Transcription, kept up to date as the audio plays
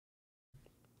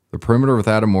The Perimeter with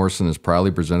Adam Morrison is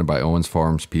proudly presented by Owens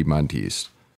Farms Piedmontese.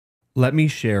 Let me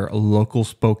share a local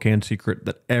Spokane secret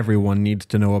that everyone needs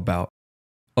to know about.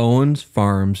 Owens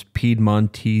Farms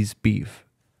Piedmontese beef.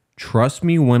 Trust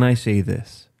me when I say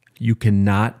this. You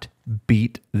cannot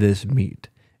beat this meat.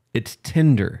 It's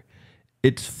tender.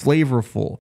 It's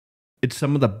flavorful. It's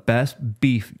some of the best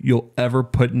beef you'll ever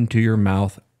put into your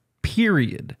mouth,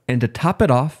 period. And to top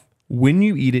it off, when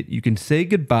you eat it, you can say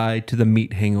goodbye to the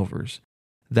meat hangovers.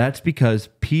 That's because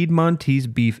Piedmontese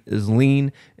beef is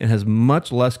lean and has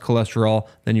much less cholesterol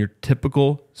than your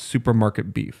typical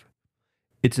supermarket beef.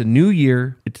 It's a new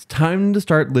year. It's time to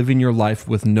start living your life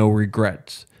with no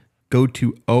regrets. Go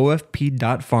to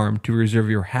ofp.farm to reserve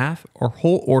your half or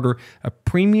whole order of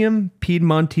premium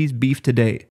Piedmontese beef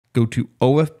today. Go to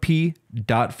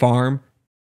ofp.farm.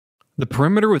 The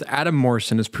Perimeter with Adam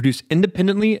Morrison is produced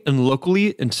independently and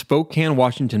locally in Spokane,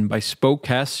 Washington by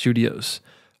Spokast Studios.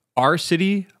 Our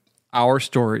city, our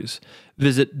stories.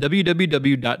 Visit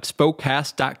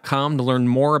www.spokast.com to learn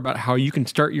more about how you can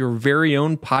start your very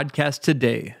own podcast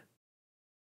today.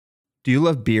 Do you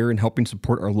love beer and helping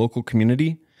support our local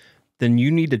community? Then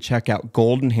you need to check out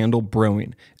Golden Handle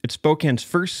Brewing. It's Spokane's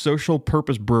first social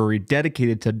purpose brewery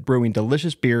dedicated to brewing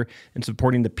delicious beer and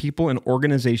supporting the people and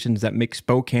organizations that make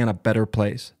Spokane a better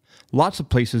place. Lots of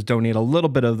places donate a little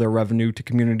bit of their revenue to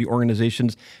community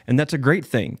organizations, and that's a great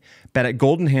thing. But at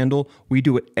Golden Handle, we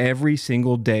do it every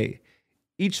single day.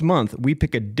 Each month, we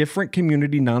pick a different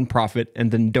community nonprofit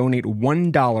and then donate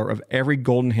 $1 of every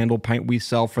Golden Handle pint we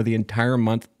sell for the entire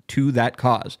month to that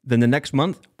cause. Then the next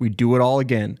month, we do it all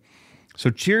again. So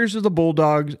cheers to the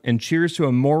Bulldogs and cheers to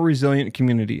a more resilient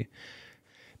community.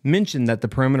 Mention that the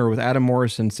Perimeter with Adam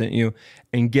Morrison sent you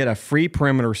and get a free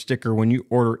Perimeter sticker when you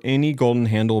order any Golden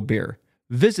Handle beer.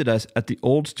 Visit us at the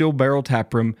Old Steel Barrel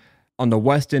Taproom on the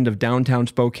west end of downtown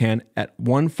Spokane at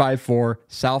 154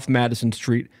 South Madison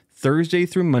Street, Thursday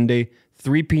through Monday,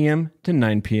 3 p.m. to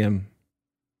 9 p.m.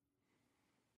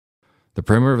 The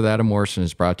Perimeter with Adam Morrison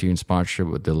is brought to you in sponsorship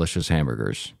with Delicious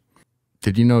Hamburgers.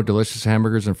 Did you know Delicious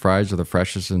Hamburgers and Fries are the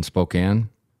freshest in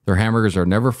Spokane? Their hamburgers are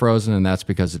never frozen, and that's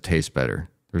because it tastes better.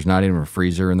 There's not even a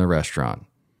freezer in the restaurant.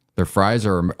 Their fries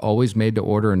are always made to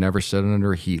order and never sit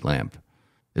under a heat lamp.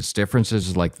 It's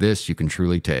differences like this you can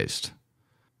truly taste.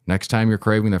 Next time you're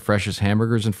craving the freshest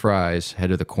hamburgers and fries,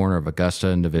 head to the corner of Augusta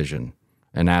and Division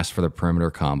and ask for the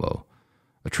Perimeter Combo.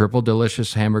 A triple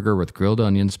delicious hamburger with grilled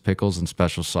onions, pickles, and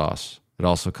special sauce. It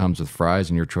also comes with fries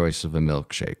and your choice of a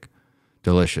milkshake.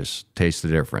 Delicious. Taste the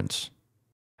difference.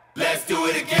 Let's do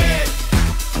it again.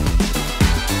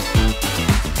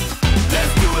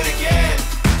 Let's do it again.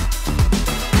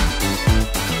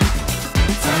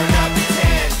 Turn up the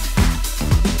 10.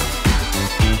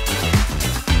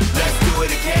 Let's do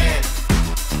it again.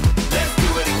 Let's do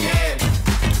it again.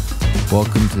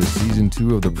 Welcome to Season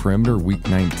 2 of The Perimeter, Week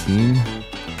 19.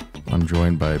 I'm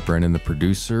joined by Brendan, the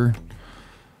producer.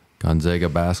 Gonzaga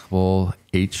basketball,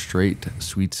 8 straight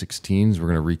Sweet 16s.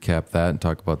 We're going to recap that and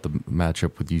talk about the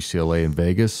matchup with UCLA in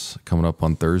Vegas coming up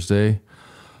on Thursday.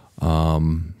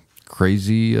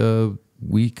 Crazy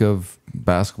week of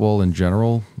basketball in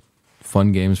general.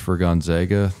 Fun games for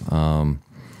Gonzaga.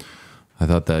 I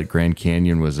thought that Grand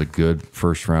Canyon was a good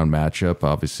first-round matchup.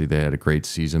 Obviously, they had a great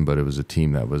season, but it was a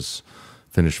team that was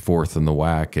finished 4th in the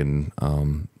WAC and,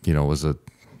 was a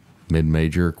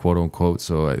mid-major, quote-unquote.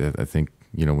 So I think,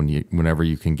 whenever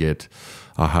you can get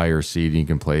a higher seed and you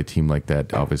can play a team like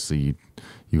that, obviously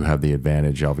you have the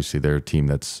advantage. Obviously, they're a team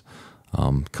that's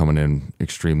coming in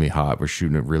extremely hot. We're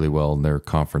shooting it really well in their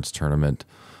conference tournament.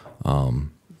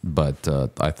 But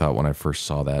I thought when I first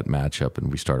saw that matchup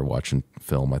and we started watching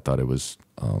film, I thought it was,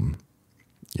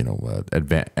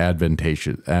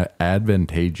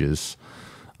 advantageous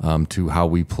to how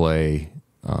we play.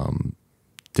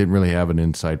 Didn't really have an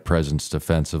inside presence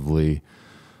defensively.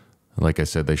 Like I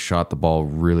said, they shot the ball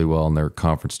really well in their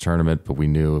conference tournament, but we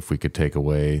knew if we could take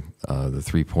away the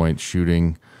three-point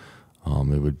shooting,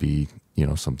 it would be,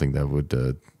 something that would,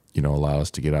 allow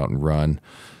us to get out and run.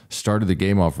 Started the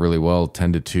game off really well,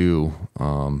 10-2.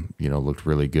 Looked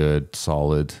really good,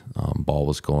 solid. Ball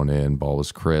was going in, ball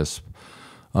was crisp.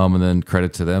 And then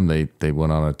credit to them, they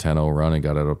went on a 10-0 run and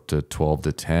got it up to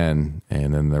 12-10.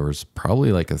 And then there was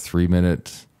probably like a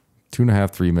 2.5,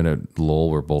 3-minute lull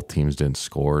where both teams didn't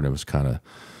score, and it was kind of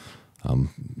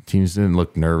teams didn't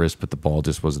look nervous, but the ball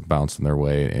just wasn't bouncing their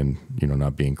way and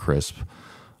not being crisp.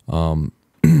 So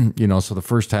the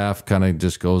first half kind of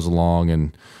just goes along,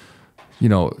 and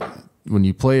when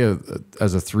you play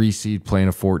as a 3 seed playing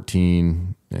a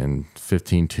 14 and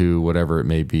 15-2, whatever it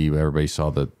may be, everybody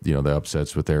saw the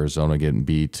upsets with Arizona getting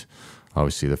beat.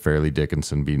 Obviously, the Fairleigh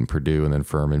Dickinson beating Purdue, and then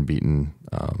Furman beating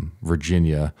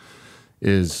Virginia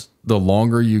is the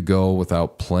longer you go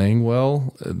without playing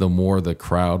well, the more the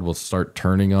crowd will start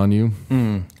turning on you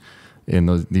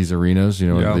in these arenas. You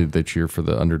know, Yeah. they cheer for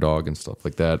the underdog and stuff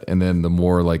like that. And then the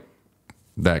more like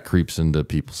that creeps into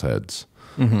people's heads.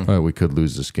 We could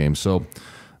lose this game. So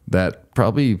that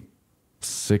probably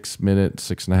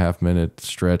 6.5 minute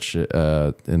stretch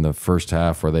in the first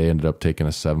half where they ended up taking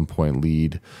a 7-point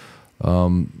lead,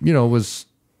 was,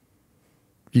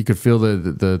 you could feel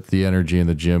the energy in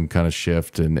the gym kind of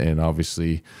shift. And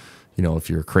obviously, if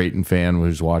you're a Creighton fan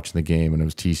who's watching the game, and it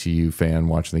was TCU fan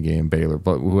watching the game, Baylor,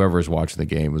 but whoever was watching the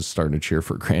game was starting to cheer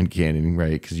for Grand Canyon,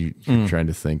 right? Because you're trying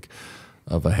to think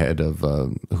of ahead of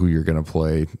who you're going to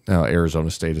play.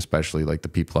 Arizona State, especially, like the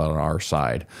people out on our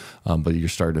side. But you're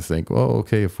starting to think, well,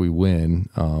 okay, if we win,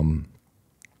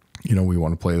 we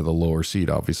want to play the lower seed,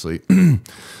 obviously.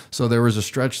 So there was a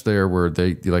stretch there where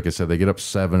they, like I said, they get up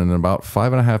 7, and about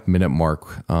 5.5 minute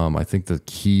mark. I think the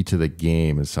key to the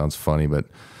game, it sounds funny, but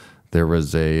there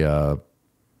was a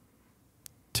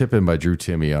tip in by Drew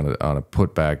Timme on a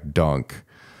putback dunk,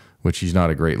 which he's not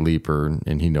a great leaper,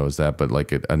 and he knows that, but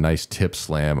like a nice tip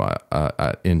slam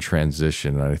in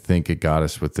transition. And I think it got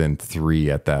us within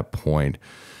 3 at that point,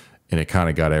 and it kind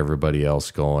of got everybody else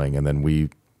going. And then we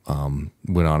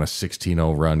went on a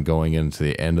 16-0 run going into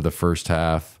the end of the first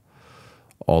half,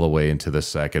 all the way into the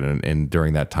second. And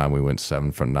during that time, we went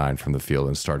 7 from 9 from the field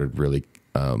and started really,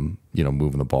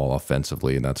 moving the ball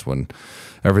offensively. And that's when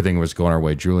everything was going our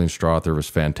way. Julian Strother was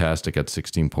fantastic at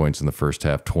 16 points in the first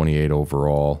half, 28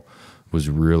 overall. Was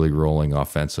really rolling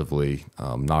offensively,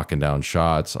 knocking down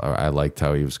shots. I liked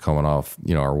how he was coming off,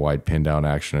 our wide pin down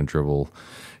action and dribble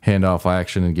handoff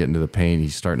action and getting to the paint.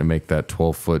 He's starting to make that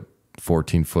 12-foot,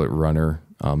 14-foot runner.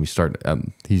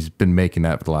 He's been making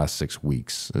that for the last 6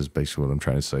 weeks, is basically what I'm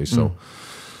trying to say. So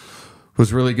it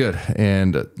was really good.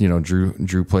 And,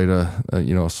 Drew played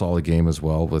a solid game as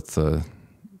well with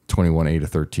 21, 8 of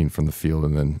 13 from the field.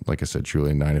 And then, like I said,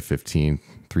 Julian, 9 of 15,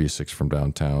 3 of 6 from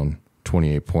downtown,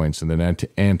 28 points. And then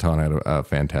Anton had a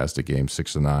fantastic game,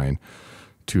 6 of 9,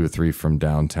 2 of 3 from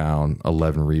downtown,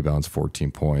 11 rebounds, 14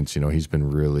 points. He's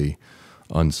been really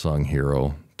unsung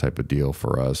hero type of deal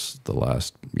for us the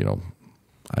last,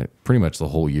 pretty much the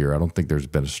whole year. I don't think there's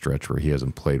been a stretch where he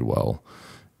hasn't played well.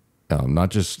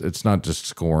 It's not just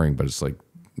scoring, but it's like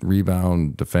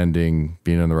rebound, defending,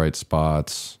 being in the right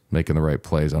spots, making the right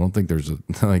plays. I don't think there's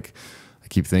I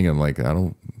keep thinking, I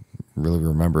don't really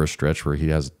remember a stretch where he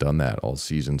hasn't done that all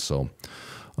season. So,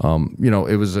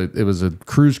 it was a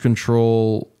cruise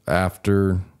control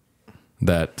after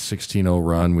that 16-0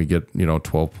 run. We get,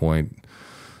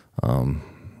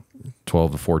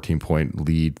 12 to 14 point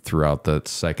lead throughout the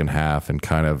second half, and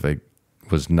kind of it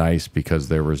was nice because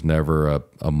there was never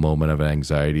a moment of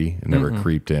anxiety. It never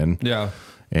creeped in. Yeah.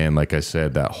 And like I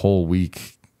said, that whole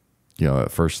week,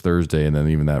 that first Thursday and then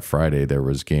even that Friday, there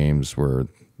was games where,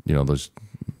 those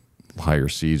higher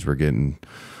seeds were getting,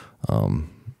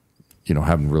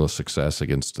 having real success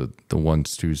against the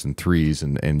 1s, 2s, and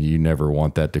 3s. And you never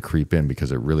want that to creep in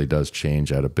because it really does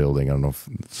change at a building. I don't know if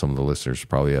some of the listeners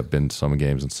probably have been to some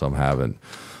games and some haven't.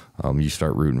 You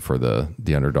start rooting for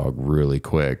the underdog really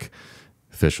quick.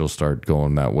 Officials start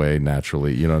going that way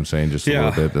naturally. You know what I'm saying? Just a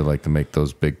little bit. They like to make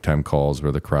those big time calls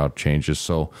where the crowd changes.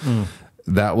 So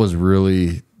that was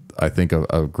really, I think,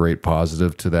 a great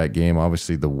positive to that game.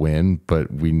 Obviously the win,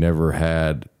 but we never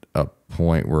had a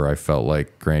point where I felt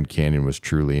like Grand Canyon was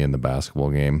truly in the basketball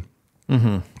game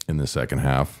in the second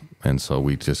half. And so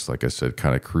we just, like I said,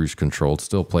 kind of cruise controlled,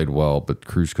 still played well, but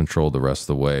cruise controlled the rest of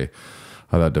the way.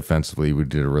 I thought defensively we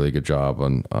did a really good job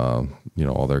on,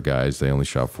 all their guys. They only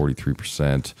shot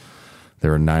 43%. They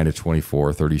were 9 to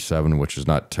 24, 37, which is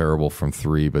not terrible from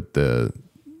 3, but the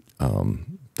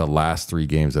last 3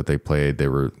 games that they played,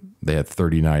 they had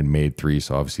 39 made threes,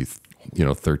 so obviously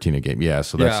 13 a game. Yeah,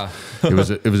 so that's it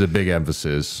was a big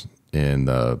emphasis in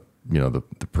the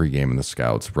pregame and the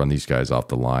scouts. Run these guys off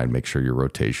the line, make sure your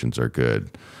rotations are good.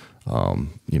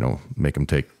 Make them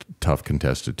take tough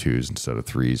contested 2s instead of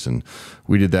 3s. And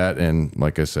we did that. And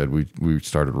like I said, we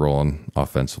started rolling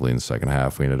offensively in the second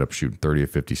half. We ended up shooting 30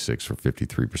 of 56 for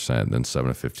 53%, and then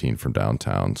 7 of 15 from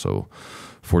downtown. So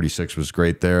 46 was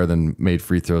great there. Then made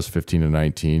free throws 15 to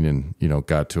 19 and,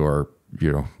 got to our,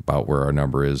 about where our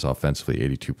number is offensively,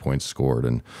 82 points scored.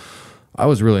 And I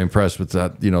was really impressed with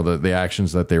that, the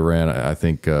actions that they ran. I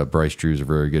think Bryce Drew's a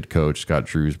very good coach. Scott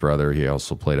Drew's brother, he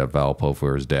also played at Valpo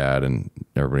for his dad, and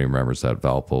everybody remembers that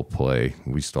Valpo play.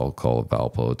 We still call it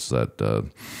Valpo. It's that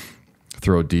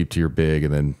throw it deep to your big,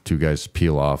 and then 2 guys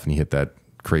peel off, and you hit that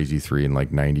crazy 3 in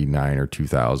like 99 or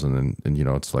 2000, and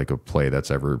it's like a play that's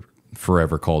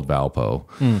forever called Valpo.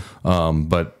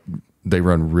 But they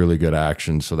run really good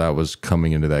action. So that was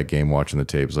coming into that game, watching the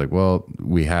tapes, like, well,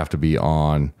 we have to be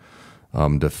on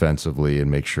defensively and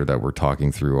make sure that we're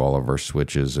talking through all of our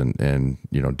switches and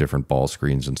different ball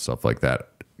screens and stuff like that.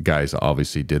 Guys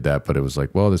obviously did that, but it was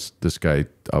like, well, this guy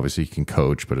obviously can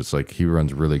coach, but it's like he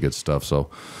runs really good stuff. So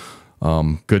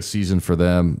good season for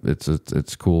them.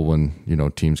 It's cool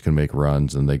when teams can make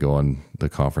runs and they go on the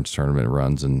conference tournament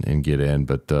runs and get in.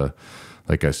 But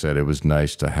like I said, it was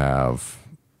nice to have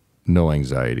no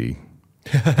anxiety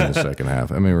in the second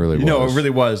half. I mean, it really was. No, it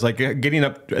really was. Like getting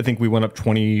up, I think we went up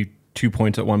 22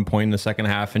 points at one point in the second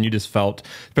half, and you just felt,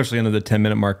 especially under the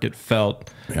 10-minute mark, it felt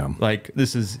like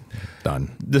this is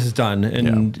done. This is done,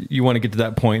 and you want to get to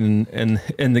that point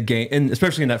in the game, and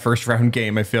especially in that first round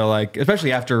game. I feel like,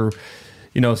 especially after,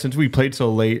 since we played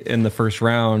so late in the first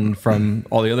round from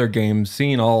all the other games,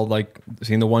 seeing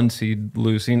the 1 seed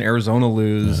lose, seeing Arizona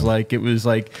lose, like it was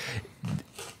like,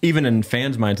 even in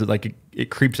fans' minds, it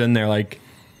creeps in there. Like,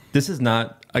 this is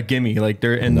not a gimme. Like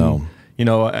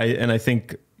I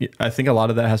think a lot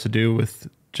of that has to do with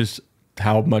just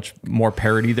how much more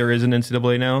parity there is in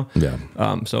NCAA now. Yeah.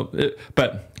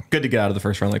 But good to get out of the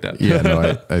first round like that. Yeah.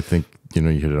 No, I think you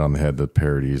hit it on the head. That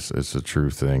parity is a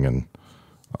true thing, and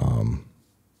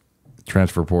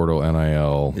transfer portal,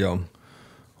 NIL,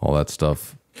 all that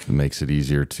stuff makes it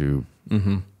easier to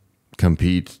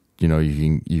compete.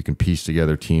 You can piece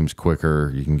together teams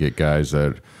quicker. You can get guys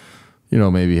that,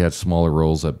 maybe had smaller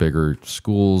roles at bigger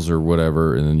schools or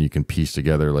whatever, and then you can piece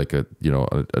together like a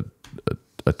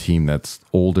team that's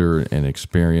older and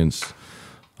experienced.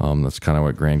 That's kind of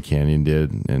what Grand Canyon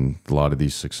did, and a lot of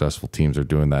these successful teams are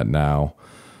doing that now.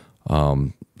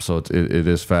 So it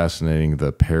is fascinating,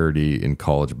 the parity in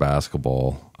college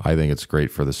basketball. I think it's great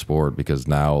for the sport because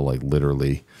now, like,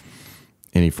 literally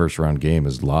any first round game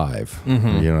is live. You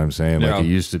know what I'm saying? Like, it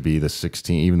used to be the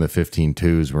 16, even the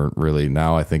 15-2s weren't really.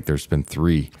 Now I think there's been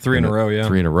three in a row. Yeah.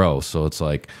 3 in a row. So it's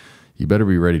like, you better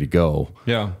be ready to go.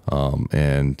 Yeah.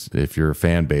 And if you're a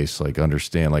fan base, like,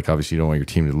 understand, like, obviously you don't want your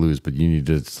team to lose, but you need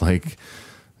to, like,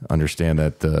 understand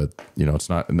that,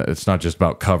 it's not just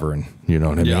about covering, you know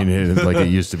what I mean? Like it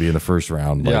used to be in the first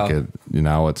round. Like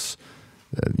now it's,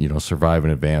 survive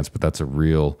in advance, but that's a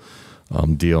real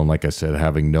deal. And like I said,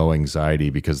 having no anxiety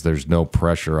because there's no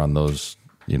pressure on those,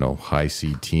 high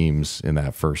seed teams in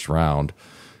that first round.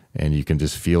 And you can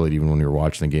just feel it even when you're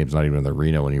watching the games, not even in the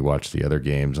arena. When you watch the other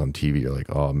games on TV, you're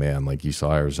like, oh man, like you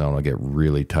saw Arizona get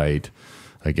really tight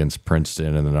against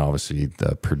Princeton. And then obviously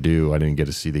the Purdue, I didn't get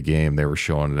to see the game. They were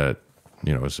showing that,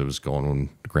 as it was going when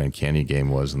the Grand Canyon game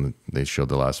was, and they showed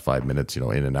the last 5 minutes, in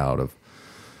and out of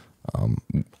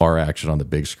our action on the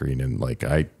big screen. And like,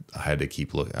 I had to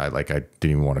keep looking. I didn't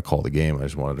even want to call the game. I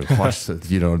just wanted to watch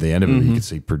the end of it. You could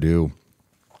see Purdue.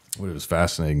 But it was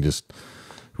fascinating just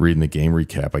reading the game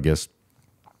recap.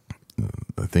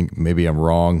 I think maybe I'm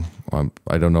wrong.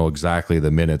 I don't know exactly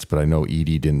the minutes, but I know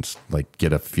Edey didn't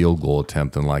get a field goal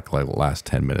attempt in like the last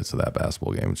 10 minutes of that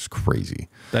basketball game, which is crazy.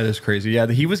 That is crazy. Yeah,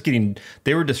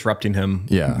 they were disrupting him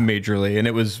majorly, and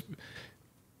it was.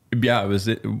 Yeah, it was.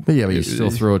 But you still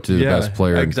throw it to the best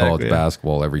player in college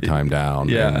basketball every time down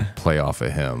and play off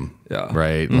of him. Yeah.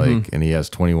 Right? Like, and he has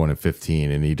 21 and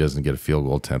 15 and he doesn't get a field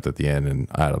goal attempt at the end, and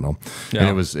I don't know. Yeah. And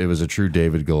it was a true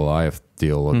David Goliath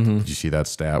deal. Did you see that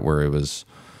stat where it was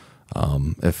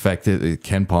effective?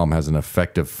 Ken Palm has an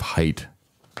effective height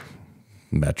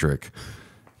metric.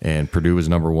 And Purdue was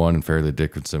number 1, and Fairleigh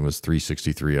Dickinson was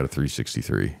 363 out of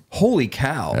 363. Holy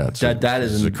cow! Yeah, that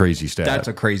is a crazy stat. That's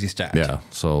a crazy stat. Yeah.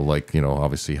 So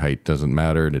obviously height doesn't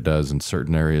matter, and it does in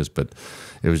certain areas, but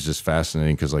it was just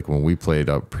fascinating because when we played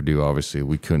up Purdue, obviously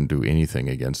we couldn't do anything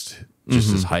against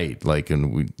just his height.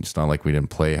 It's not like we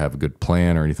didn't have a good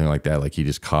plan or anything like that. Like, he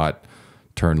just caught,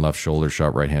 turn left shoulder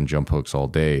shot, right hand jump hooks all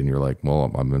day, and you're like,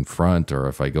 well, I'm in front, or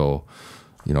if I go,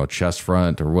 chest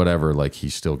front or whatever, like,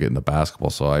 he's still getting the basketball.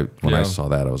 So when I saw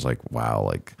that, I was like, wow,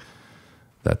 like,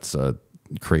 that's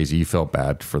crazy. You felt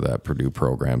bad for that Purdue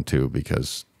program too,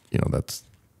 because that's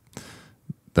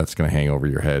going to hang over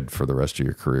your head for the rest of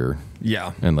your career.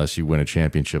 Yeah, unless you win a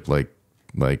championship like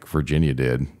Virginia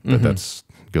did. But that's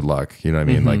good luck. You know what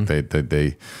I mean? Like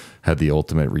they had the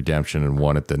ultimate redemption and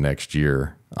won it the next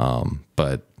year.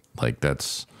 But like,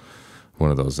 that's one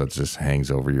of those that just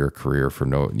hangs over your career for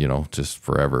just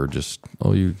forever. Just,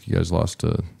 you guys lost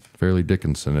to Fairleigh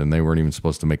Dickinson, and they weren't even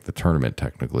supposed to make the tournament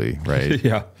technically, right?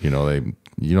 Yeah.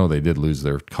 They did lose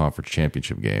their conference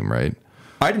championship game, right?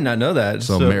 I did not know that.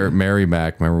 So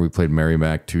Merrimack, remember we played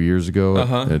Merrimack 2 years ago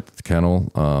at the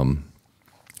Kennel?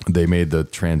 they made the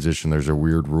transition. There's a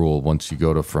weird rule. Once you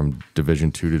go from Division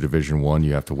II to Division I,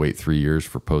 you have to wait 3 years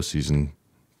for postseason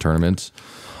tournaments.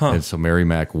 And so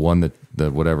Merrimack won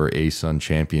the whatever ASUN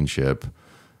championship.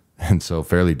 And so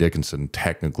Fairleigh Dickinson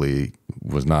technically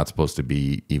was not supposed to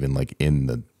be even like in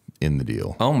the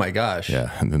deal. Oh my gosh.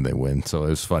 Yeah, and then they win. So it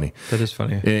was funny. That is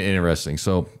funny. Interesting.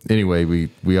 So anyway,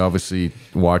 we obviously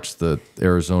watched the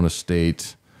Arizona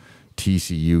State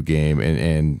TCU game,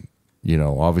 and you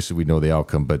know, obviously we know the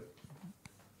outcome, but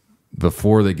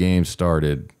before the game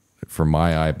started, from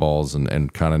my eyeballs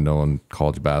and kind of knowing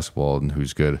college basketball and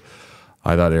who's good,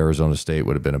 I thought Arizona State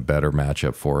would have been a better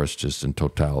matchup for us just in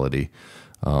totality.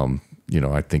 You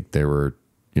know, I think they were,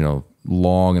 you know,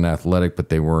 long and athletic, but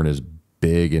they weren't as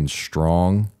big and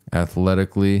strong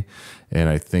athletically. And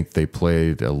I think they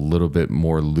played a little bit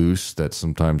more loose that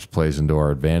sometimes plays into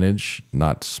our advantage.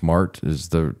 Not smart is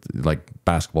the, like,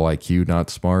 basketball IQ, not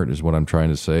smart is what I'm trying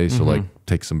to say. So like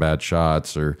take some bad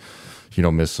shots or, you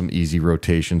know, miss some easy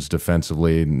rotations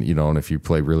defensively. And, you know, and if you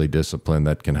play really disciplined,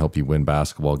 that can help you win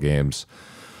basketball games.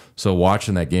 So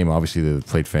watching that game, obviously they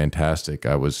played fantastic.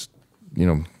 I was, you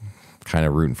know, kind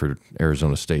of rooting for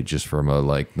Arizona State just from a,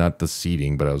 like, not the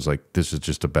seeding, but I was like, this is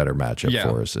just a better matchup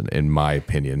for us, in my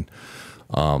opinion.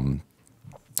 And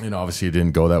obviously it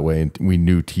didn't go that way. And we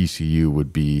knew TCU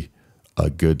would be a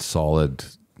good, solid,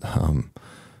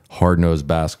 hard-nosed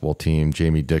basketball team.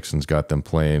 Jamie Dixon's got them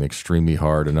playing extremely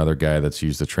hard. Another guy that's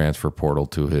used the transfer portal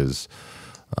to his,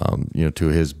 you know, to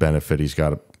his benefit. He's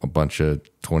got a bunch of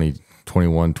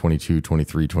 21, 22,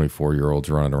 23, 24-year-olds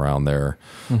running around there.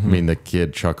 I mean, the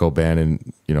kid Chuck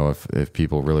O'Bannon, you know, if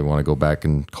people really want to go back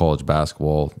in college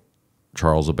basketball,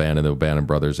 Charles O'Bannon, the O'Bannon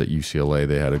brothers at UCLA,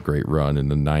 they had a great run in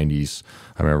the 90s.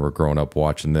 I remember growing up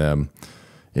watching them.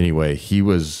 Anyway, he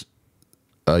was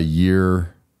a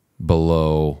year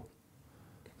below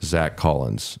Zach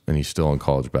Collins, and he's still in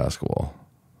college basketball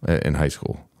in high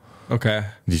school. Okay.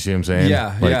 Do you see what I'm saying?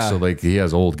 Yeah, like, yeah. So, like, he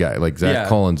has old guy. Like, Zach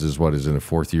Collins is in the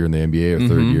fourth year in the NBA or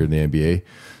third year in the NBA.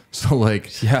 So,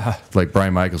 like, like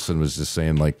Brian Michelson was just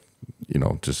saying, like, you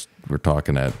know, just we're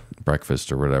talking at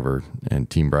breakfast or whatever and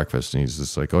team breakfast, and he's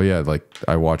just like, oh, yeah, like,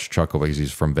 I watched Chuck because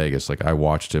he's from Vegas. Like, I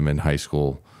watched him in high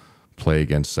school play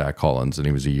against Zach Collins, and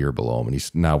he was a year below him,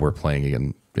 and now we're playing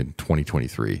again in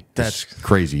 2023. That's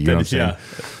crazy. You know what I'm saying?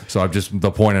 So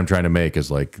the point I'm trying to make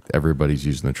is, like, everybody's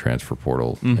using the transfer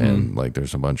portal, and, like,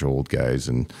 there's a bunch of old guys,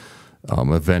 and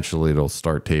eventually it'll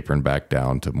start tapering back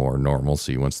down to more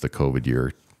normalcy once the COVID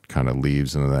year kind of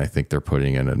leaves. And then I think they're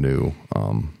putting in a new,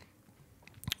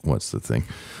 what's the thing?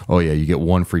 Oh yeah, you get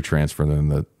one free transfer,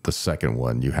 and then the second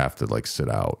one you have to, like, sit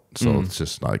out. So it's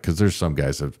just not, because there's some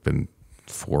guys that have been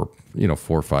 4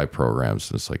 or 5 programs,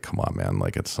 and it's like, come on, man,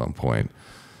 like, at some point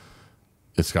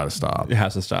it's got to stop. It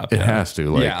has to stop. It has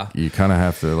to. Like, you kind of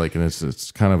have to, like, and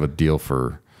it's kind of a deal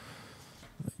for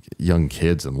young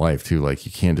kids in life too. Like,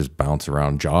 you can't just bounce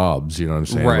around jobs, you know what I'm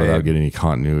saying, without getting any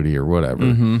continuity or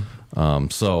whatever.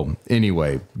 So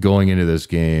anyway, going into this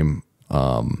game,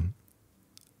 I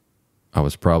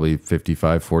was probably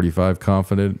 55-45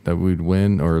 confident that we'd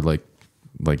win, or like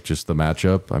just the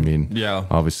matchup. I mean,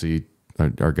 obviously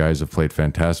our guys have played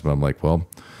fantastic, but I'm like, well,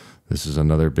 this is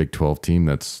another Big 12 team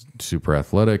that's super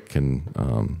athletic and,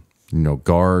 you know,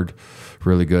 guard,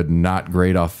 really good, not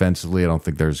great offensively. I don't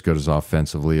think they're as good as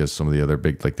offensively as some of the other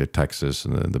big, like the Texas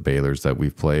and the Baylors that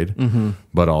we've played.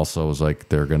 But also it was like,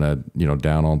 they're going to, you know,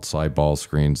 down on side ball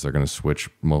screens, they're going to switch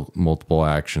multiple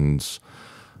actions.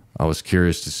 I was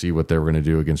curious to see what they were going to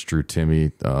do against Drew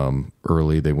Timme.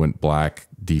 Early, they went black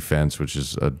defense, which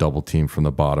is a double team from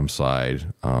the bottom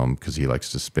side, because he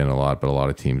likes to spin a lot, but a lot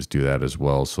of teams do that as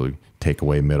well. So you take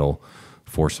away middle,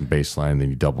 force some baseline, then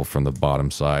you double from the bottom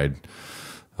side.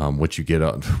 What you get,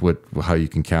 how you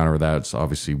can counter that is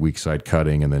obviously weak side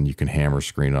cutting, and then you can hammer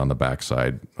screen on the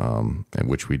backside, and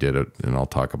which we did, and I'll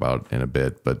talk about in a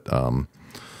bit. But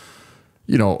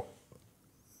you know,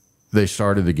 they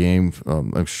started the game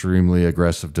extremely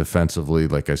aggressive defensively.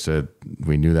 Like I said,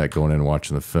 we knew that going in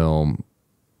watching the film.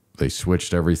 They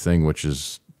switched everything, which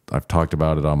is, I've talked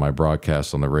about it on my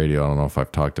broadcast on the radio. I don't know if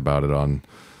I've talked about it on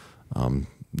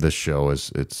this show.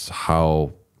 It's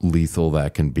how lethal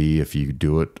that can be if you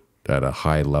do it at a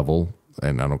high level.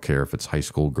 And I don't care if it's high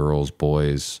school girls,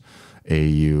 boys,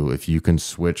 AU. If you can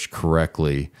switch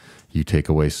correctly, you take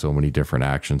away so many different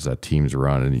actions that teams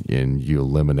run, and you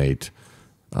eliminate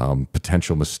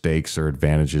potential mistakes or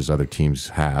advantages other teams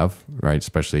have, right?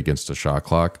 Especially against the shot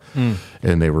clock.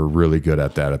 And they were really good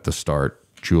at that at the start.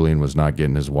 Julian was not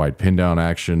getting his wide pin down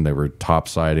action. They were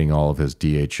top-siding all of his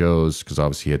DHOs, because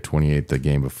obviously he had 28 the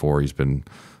game before. He's been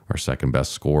our second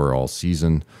best scorer all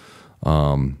season.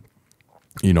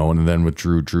 And then with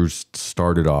Drew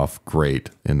started off great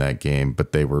in that game,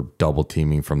 but they were double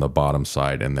teaming from the bottom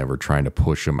side and they were trying to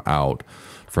push him out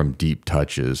from deep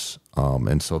touches.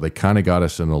 And so they kind of got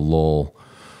us in a lull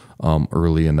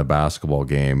early in the basketball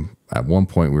game. At one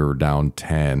point, we were down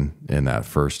 10 in that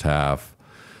first half.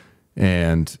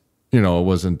 And, it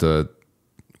wasn't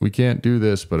we can't do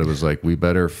this, but it was like, we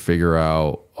better figure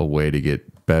out a way to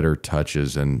get better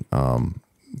touches. And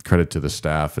credit to the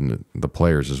staff and the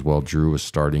players as well. Drew was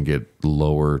starting to get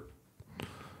lower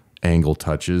angle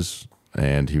touches,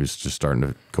 and he was just starting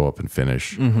to go up and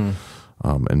finish and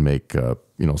make,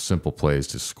 simple plays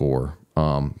to score.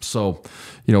 So,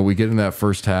 we get in that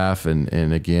first half,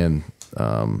 and again,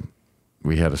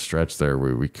 we had a stretch there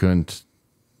where we couldn't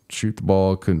shoot the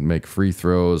ball, couldn't make free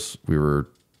throws. We were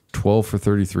 12 for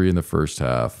 33 in the first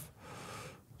half,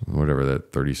 whatever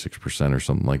that 36% or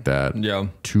something like that. Yeah.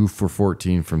 2 for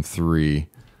 14 from 3,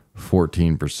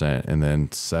 14%, and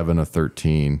then 7 of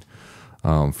 13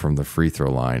 from the free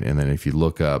throw line. And then if you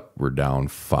look up, we're down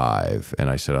 5. And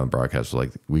I said on the broadcast,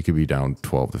 like, we could be down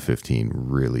 12 to 15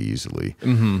 really easily.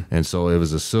 And so it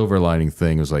was a silver lining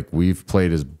thing. It was like, we've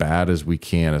played as bad as we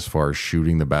can as far as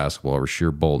shooting the basketball.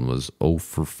 Rasheer Bolton was 0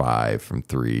 for 5 from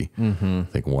 3. I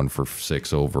think 1 for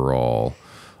 6 overall.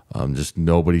 Just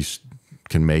nobody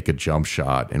can make a jump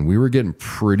shot. And we were getting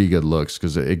pretty good looks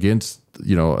because against,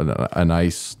 an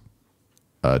ice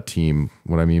team,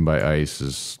 what I mean by ice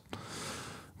is,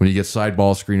 when you get side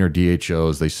ball screen or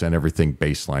DHOs, they send everything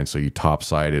baseline. So you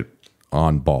topside it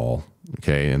on ball,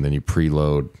 okay, and then you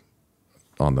preload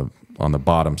on the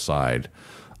bottom side.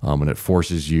 And it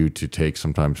forces you to take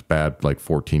sometimes bad, like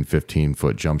 14,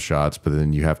 15-foot jump shots, but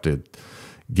then you have to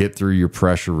get through your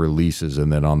pressure releases.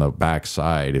 And then on the back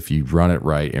side, if you run it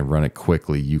right and run it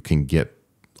quickly, you can get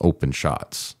open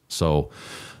shots. So,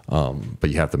 but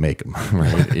you have to make them,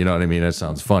 right? You know what I mean? It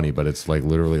sounds funny, but it's like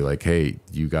literally like, hey,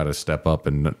 you got to step up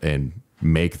and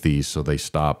make these so they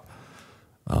stop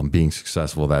being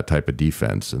successful, that type of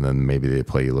defense. And then maybe they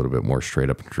play you a little bit more straight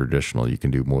up and traditional. You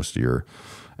can do most of your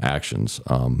actions.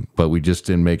 But we just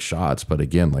didn't make shots. But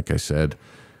again, like I said,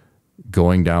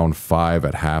 going down 5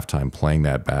 at halftime, playing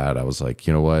that bad, I was like,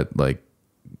 you know what? Like,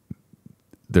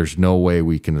 there's no way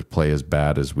we can play as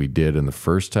bad as we did in the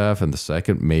first half. And the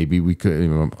second, maybe we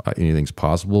could, anything's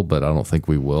possible, but I don't think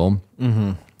we will.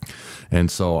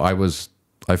 And so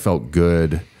I felt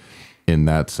good in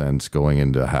that sense going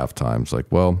into halftime. It's like,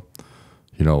 well,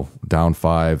 down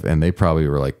 5, and they probably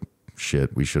were like,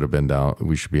 shit, we should have been down.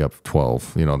 We should be up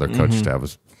 12. Their coach staff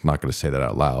was not going to say that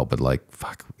out loud, but like,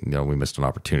 fuck, we missed an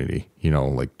opportunity,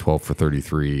 like 12 for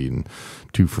 33 and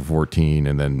 2 for 14.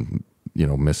 And then,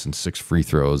 missing 6 free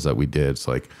throws that we did. It's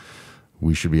like,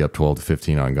 we should be up 12 to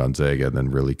 15 on Gonzaga and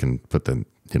then really can put the,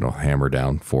 hammer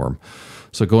down for them.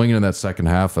 So going into that second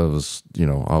half, I was,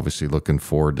 obviously looking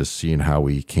forward to seeing how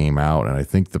we came out. And I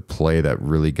think the play that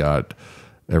really got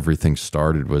everything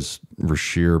started was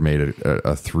Rasheer made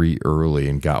a 3 early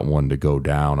and got one to go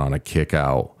down on a kick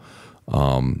out.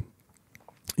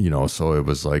 So it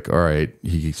was like, all right,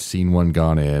 he's seen one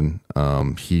gone in.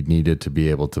 He needed to be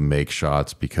able to make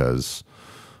shots because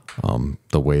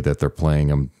the way that they're playing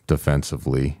him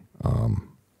defensively, and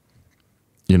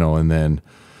then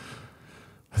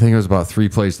I think it was about 3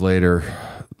 plays later,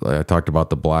 I talked about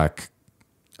the black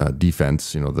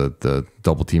defense, the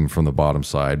double team from the bottom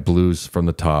side, blues from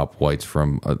the top, whites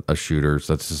from a shooter.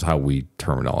 So that's just how we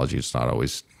terminology. It's not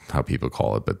always how people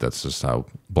call it, but that's just how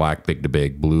black big to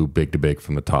big, blue big to big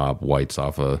from the top, whites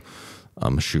off a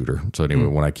shooter. So anyway,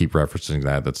 when I keep referencing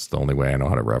that, that's the only way I know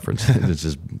how to reference it. It's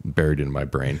just buried in my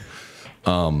brain.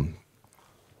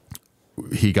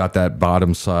 He got that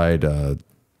bottom side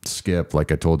skip,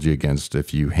 like I told you, against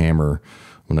if you hammer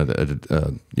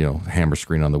hammer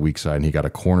screen on the weak side, and he got a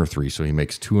corner 3, so he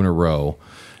makes 2 in a row.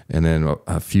 And then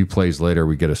a few plays later,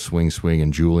 we get a swing,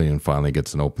 and Julian finally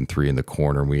gets an open 3 in the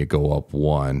corner, and we go up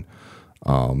 1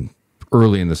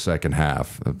 early in the second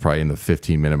half, probably in the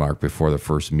 15-minute mark before the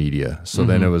first media. So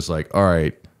then it was like, all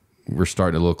right, we're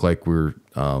starting to look like we're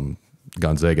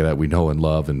Gonzaga that we know and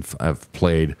love and have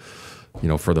played,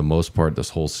 for the most part this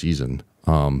whole season.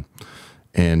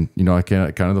 And, I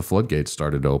kind of the floodgates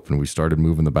started to open. We started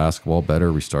moving the basketball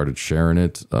better. We started sharing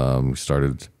it. We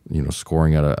started,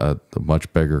 scoring at a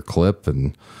much bigger clip.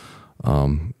 And,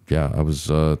 I was,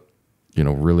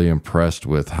 really impressed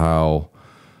with how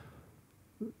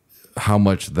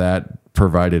much that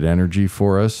provided energy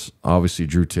for us. Obviously,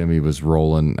 Drew Timme was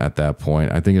rolling at that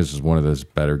point. I think this is one of those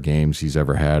better games he's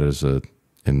ever had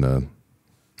in the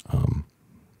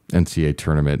NCAA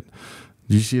tournament.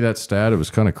 Did you see that stat? It was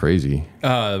kind of crazy.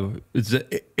 It's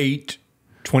 8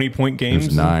 20-point It games?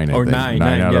 was 9, I or think.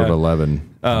 9 out yeah. of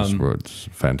 11. It's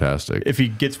fantastic. If he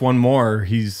gets one more,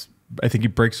 I think he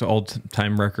breaks the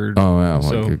all-time record. Oh, yeah.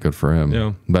 So, Well, good for him.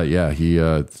 Yeah. But yeah, he,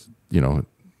 9th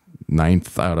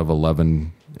out of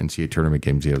 11 NCAA tournament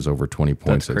games, he has over 20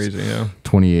 points. That's crazy, yeah.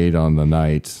 28 on the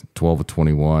night, 12 of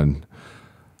 21.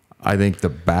 I think the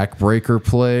backbreaker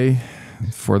play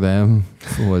for them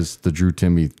was the Drew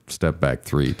Timme step back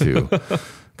 3 too.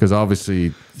 Because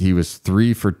obviously he was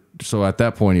 3 for, so at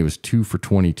that point he was 2 for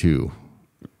 22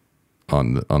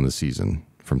 on the season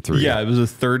from 3. Yeah, it was the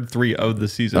third 3 of the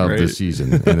season, Of right? the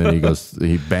season. And then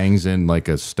he bangs in like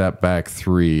a step back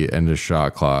 3 and a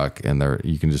shot clock. And there,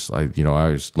 you can just, I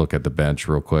just look at the bench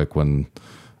real quick when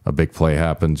a big play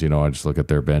happens. I just look at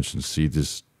their bench and see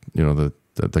just,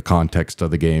 the context of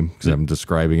the game because I'm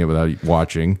describing it without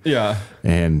watching. Yeah.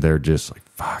 And they're just like,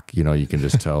 fuck, you can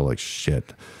just tell like,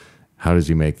 shit, how does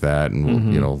he make that?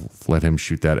 And, let him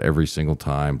shoot that every single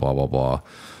time, blah, blah, blah.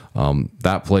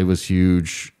 That play was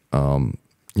huge. And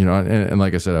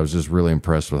like I said, I was just really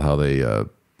impressed with how they,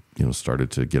 started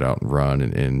to get out and run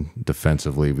and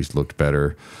defensively we looked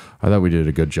better. I thought we did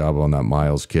a good job on that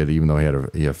Miles kid, even though he had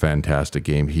a fantastic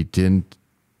game. He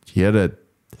had a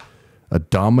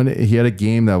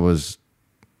game that was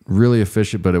really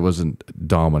efficient, but it wasn't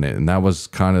dominant. And that was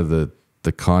kind of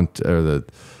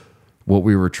what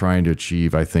we were trying to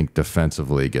achieve, I think,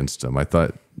 defensively against him. I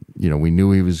thought, we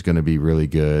knew he was going to be really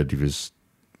good. He was,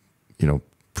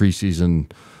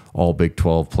 preseason all Big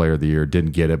 12 player of the year,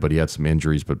 didn't get it, but he had some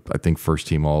injuries, but I think first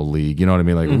team all league, you know what I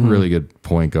mean? Like really good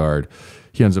point guard.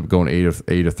 He ends up going 8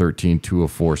 of 13, 2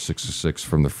 of 4, 6 of 6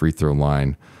 from the free throw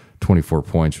line, 24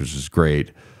 points, which is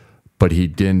great. But he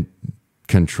didn't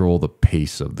control the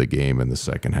pace of the game in the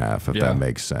second half, if that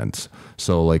makes sense.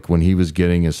 So like when he was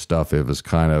getting his stuff, it was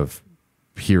kind of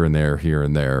here and there.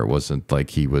 It wasn't like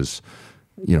he was,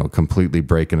 completely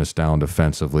breaking us down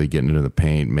defensively, getting into the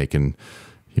paint, making,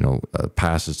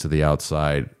 passes to the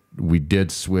outside. We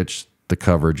did switch the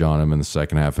coverage on him in the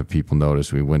second half. If people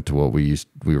noticed, we went to what we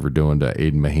were doing to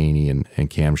Aiden Mahaney and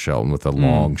Cam Shelton with a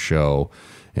long show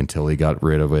until he got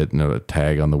rid of it and a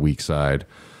tag on the weak side,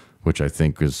 which I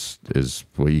think is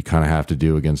what you kind of have to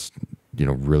do against,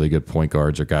 really good point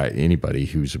guards or anybody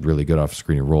who's really good off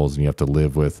screen and rolls, and you have to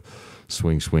live with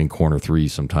swing, corner 3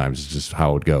 sometimes. It's just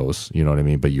how it goes, you know what I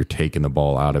mean? But you're taking the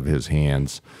ball out of his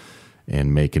hands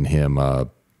and making him,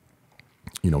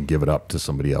 give it up to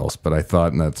somebody else. But I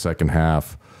thought in that second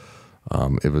half,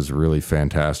 it was really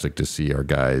fantastic to see our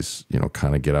guys,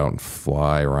 kind of get out and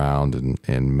fly around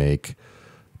and make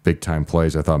big time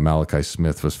plays. I thought Malachi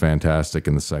Smith was fantastic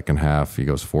in the second half. He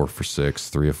goes 4 for 6,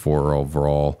 3 of 4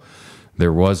 overall.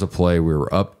 There was a play we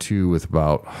were up to with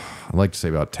about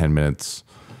 10 minutes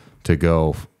to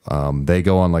go. They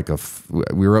go on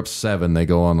we were up 7. They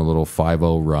go on a little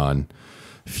 5-0 run.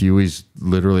 Huey's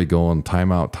literally going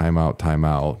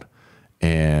timeout,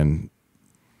 and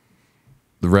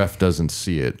the ref doesn't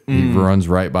see it. He runs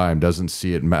right by him, doesn't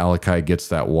see it. Malachi gets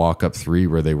that walk-up 3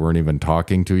 where they weren't even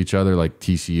talking to each other, like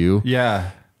TCU.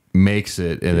 Yeah. Makes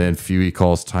it, and then Huey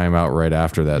calls timeout right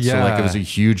after that. Yeah. So, it was a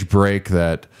huge break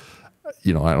that,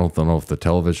 I don't know if the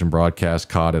television broadcast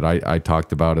caught it. I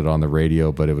talked about it on the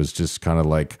radio, but it was just kind of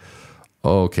like,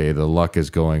 oh, okay, the luck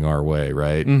is going our way,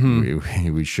 right?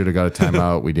 We should have got a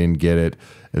timeout. We didn't get it.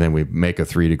 And then we make a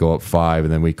 3 to go up 5,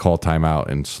 and then we call timeout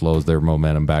and slows their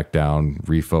momentum back down,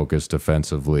 refocus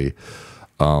defensively.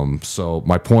 So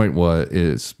my point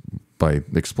is by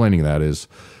explaining that is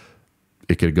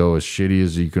it could go as shitty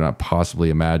as you cannot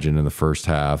possibly imagine in the first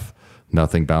half.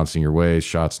 Nothing bouncing your way,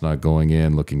 shots not going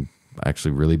in, looking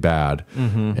actually really bad.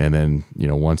 And then,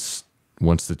 once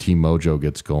the team mojo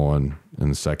gets going in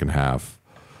the second half,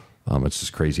 it's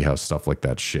just crazy how stuff like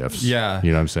that shifts. Yeah.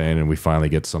 You know what I'm saying? And we finally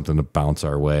get something to bounce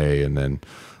our way. And then,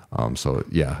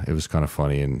 it was kind of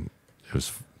funny, and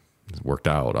it worked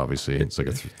out, obviously. It's like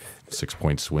a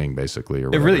 6-point swing, basically.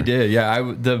 Or It really did.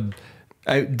 Yeah.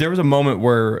 There was a moment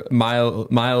where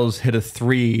Miles hit a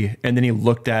 3, and then he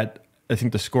looked at, I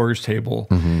think, the scores table,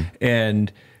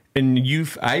 and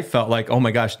I felt like, oh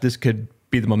my gosh, this could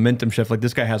be the momentum shift. Like,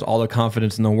 this guy has all the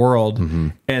confidence in the world.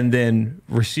 And then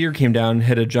Rasir came down,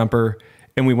 hit a jumper,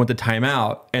 and we went to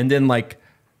timeout. And then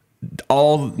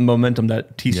all the momentum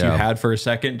that TCU had for a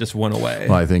second just went away.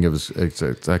 Well, I think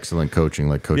it's excellent coaching.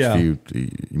 Like Coach Few, he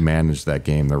managed that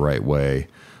game the right way.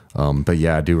 But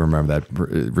yeah, I do remember that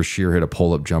Rasir hit a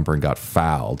pull-up jumper and got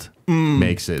fouled.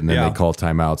 Makes it, and then they call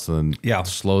timeouts, and then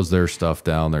slows their stuff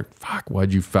down. They're, fuck,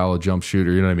 why'd you foul a jump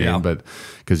shooter? You know what I mean? Yeah. But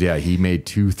because he made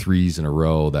 2 threes in a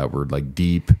row that were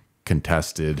deep,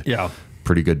 contested,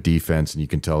 pretty good defense, and you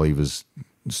can tell he was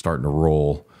starting to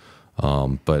roll.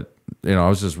 But I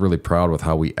was just really proud with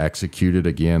how we executed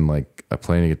again, like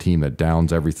playing a team that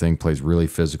downs everything, plays really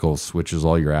physical, switches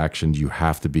all your actions. You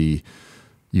have to be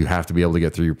able to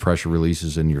get through your pressure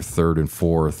releases in your third and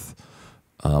fourth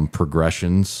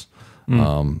progressions.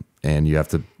 And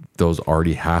those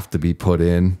already have to be put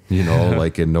in,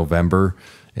 like in November.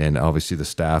 And obviously the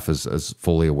staff is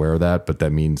fully aware of that, but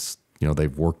that means,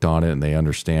 they've worked on it and they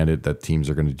understand it, that teams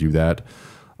are going to do that.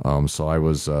 So I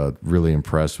was really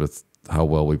impressed with how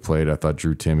well we played. I thought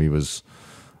Drew Timme was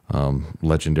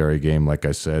legendary game. Like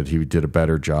I said, he did a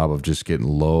better job of just getting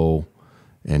low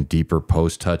and deeper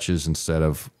post touches instead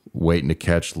of waiting to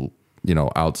catch,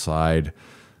 outside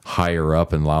higher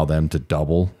up and allow them to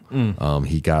double.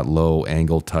 He got low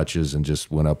angle touches and just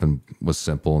went up and was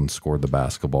simple and scored the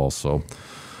basketball. So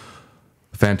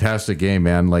fantastic game,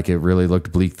 man. Like it really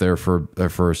looked bleak there for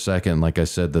a second. Like I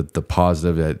said, the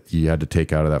positive that you had to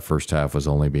take out of that first half was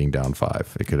only being down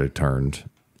 5. It could have turned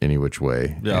any which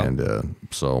way. Yeah. And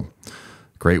so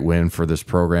great win for this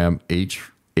program. 8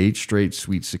 straight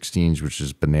Sweet 16s, which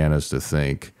is bananas to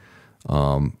think.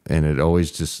 And it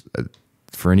always just,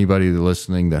 for anybody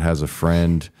listening that has a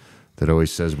friend that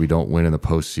always says we don't win in the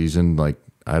postseason, like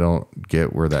I don't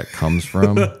get where that comes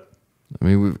from. I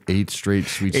mean, we've 8 straight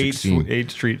Sweet 16.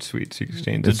 8 straight Sweet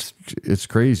 16. It's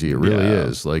crazy. It really Yeah.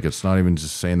 is. Like, it's not even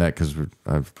just saying that because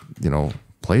I've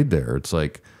played there. It's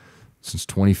like since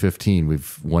 2015,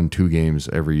 we've won 2 games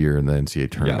every year in the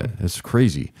NCAA tournament. Yeah. It's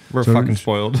crazy. We're fucking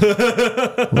spoiled.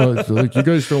 Well, it's like, you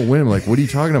guys don't win. I'm like, what are you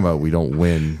talking about? We don't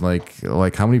win. Like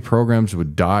how many programs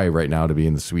would die right now to be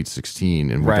in the Sweet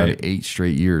 16? And we've done it 8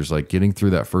 straight years. Like getting through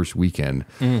that first weekend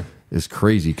is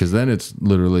crazy because then it's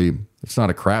literally, it's not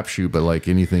a crapshoot, but like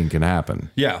anything can happen.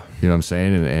 Yeah. You know what I'm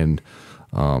saying?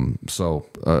 So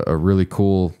a really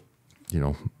cool,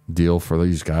 deal for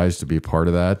these guys to be a part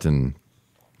of that. And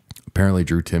apparently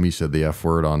Drew Timme said the F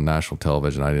word on national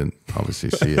television. I didn't obviously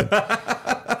see it.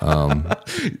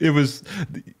 It was,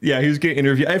 he was getting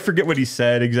interviewed. I forget what he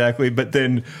said exactly, but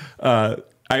then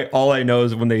all I know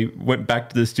is when they went back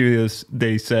to the studios,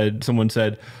 someone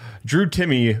said, Drew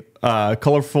Timme,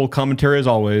 colorful commentary as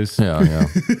always. Yeah.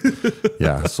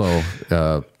 Yeah.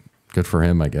 So good for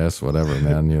him, I guess. Whatever,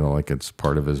 man. Like it's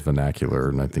part of his vernacular,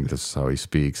 and I think this is how he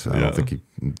speaks. I don't think he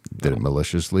did it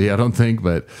maliciously. I don't think,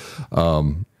 but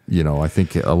I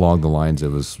think along the lines, it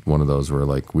was one of those where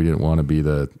like we didn't want to be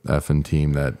the effing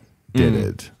team that did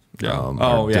it. Yeah.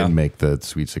 Didn't make the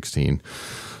Sweet 16.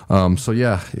 So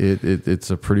yeah,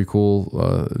 it's a pretty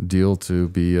cool deal to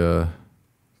be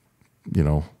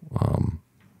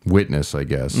witness, I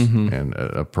guess, and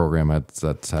a program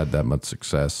that's had that much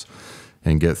success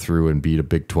and get through and beat a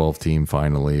Big 12 team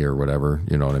finally or whatever,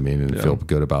 you know what I mean, and feel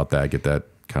good about that, get that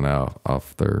kind of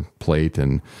off their plate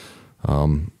and,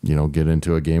 get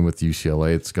into a game with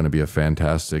UCLA. It's going to be a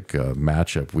fantastic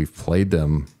matchup. We've played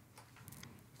them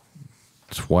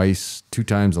 2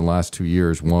 times in the last 2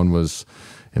 years. One was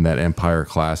in that Empire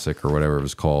Classic or whatever it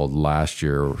was called last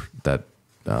year, that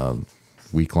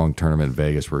week-long tournament in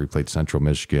Vegas where we played Central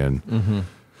Michigan.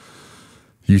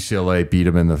 UCLA beat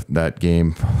them in that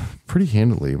game pretty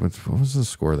handily. What was the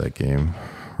score of that game?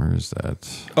 Where is that?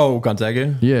 Oh,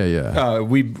 Gonzaga? Yeah.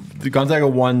 The Gonzaga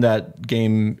won that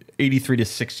game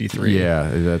 83-63.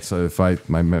 Yeah, that's if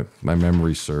my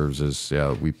memory serves is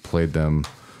we played them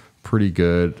pretty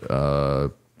good.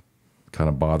 Kind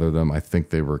of bothered them. I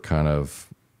think they were kind of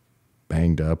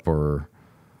banged up, or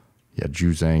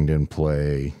Juzang didn't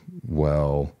play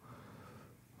well.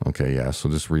 Okay, yeah. So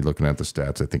just re-looking at the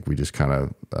stats, I think we just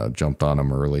kind of jumped on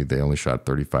them early. They only shot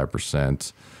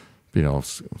 35%.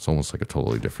 It's almost like a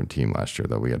totally different team last year,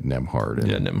 though. We had Nemhard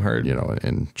and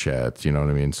and Chet. You know what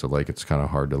I mean? So like, it's kind of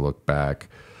hard to look back.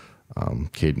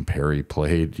 Caden Perry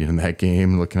played in that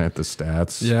game. Looking at the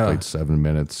stats, played 7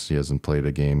 minutes. He hasn't played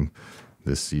a game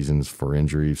this season for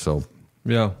injury. So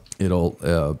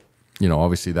it'll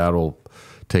obviously that'll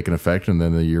take an effect. And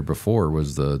then the year before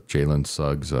was the Jalen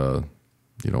Suggs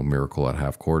miracle at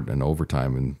half court and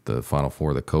overtime in the Final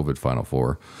Four, the COVID Final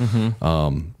Four.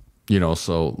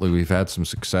 So we've had some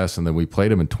success, and then we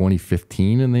played them in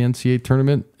 2015 in the NCAA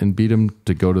tournament and beat them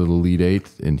to go to the Elite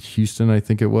 8 in Houston, I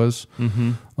think it was.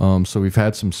 So we've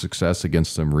had some success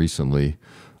against them recently.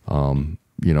 It's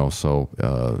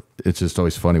just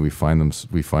always funny. We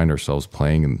find ourselves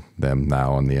playing them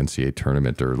now in the NCAA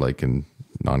tournament or like in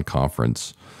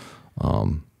non-conference.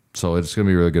 So it's going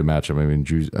to be a really good matchup. I mean,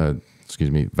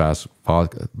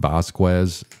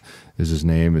 Vasquez is his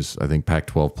name, is I think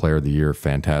Pac-12 Player of the Year,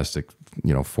 fantastic,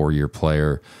 4-year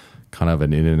player, kind of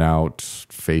an in and out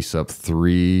face up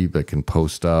 3 that can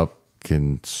post up,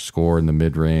 can score in the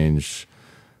mid range,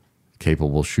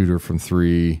 capable shooter from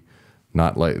 3.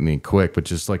 not lightning quick, but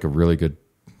just like a really good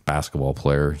basketball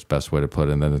player, is the best way to put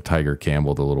it. And then the Tiger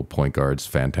Campbell, the little point guard's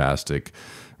fantastic,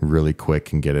 really quick,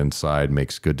 can get inside,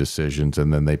 makes good decisions.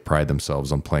 And then they pride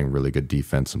themselves on playing really good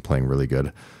defense and playing really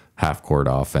good half-court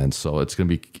offense. So it's going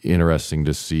to be interesting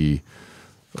to see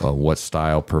what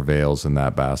style prevails in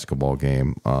that basketball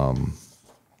game. Trying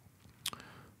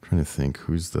to think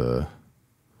who's the...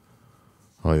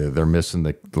 Oh, yeah, they're missing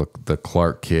the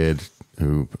Clark kid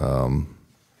who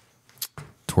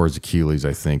tore his Achilles,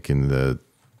 I think, in the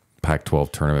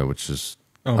Pac-12 tournament, which is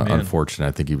unfortunate.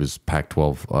 I think he was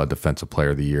Pac-12 Defensive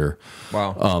Player of the Year.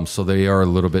 Wow. So they are a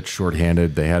little bit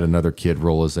shorthanded. They had another kid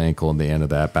roll his ankle in the end of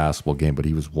that basketball game, but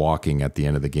he was walking at the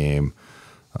end of the game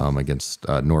against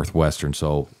Northwestern.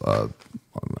 So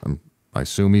I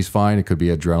assume he's fine. It could be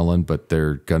adrenaline, but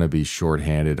they're going to be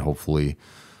shorthanded. Hopefully,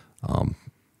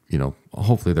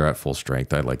 hopefully they're at full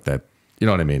strength. I like that. You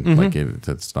know what I mean? Like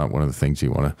that's not one of the things you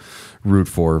want to root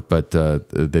for, but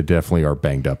they definitely are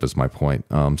banged up is my point.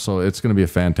 So it's going to be a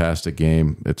fantastic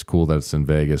game. It's cool that it's in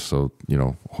Vegas. So,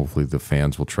 hopefully the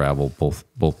fans will travel.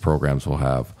 Both programs will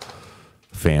have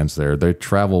fans there. They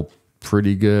travel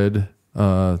pretty good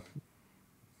for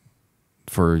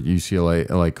UCLA,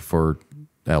 like for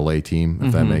LA team,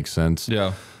 if that makes sense.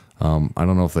 Yeah. I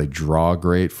don't know if they draw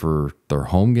great for their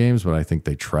home games, but I think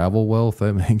they travel well, if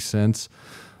that makes sense.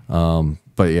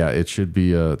 But yeah, it should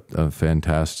be a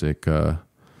fantastic,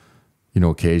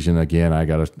 occasion. Again, I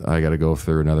gotta go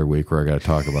through another week where I gotta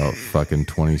talk about fucking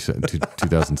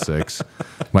 2006.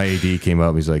 My AD came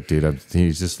up. He's like, dude,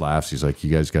 he just laughs. He's like,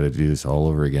 you guys got to do this all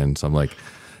over again. So I'm like,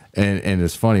 and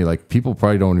it's funny. Like people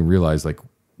probably don't even realize, like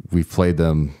we played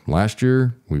them last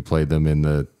year. We played them in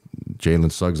the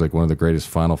Jalen Suggs, like one of the greatest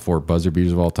Final Four buzzer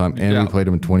beaters of all time, and we played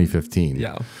them in 2015.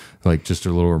 Yeah, like just a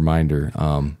little reminder.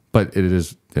 But it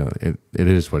is, it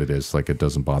is what it is. Like it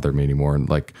doesn't bother me anymore.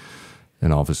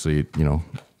 And obviously,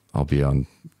 I'll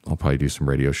probably do some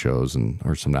radio shows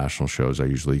or some national shows. I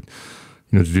usually,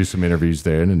 to do some interviews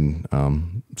there.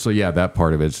 And so yeah, that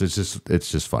part of it, it's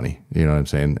just funny. You know what I'm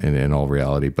saying? In all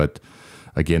reality. But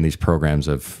again, these programs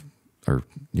are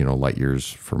light years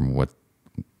from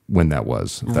when that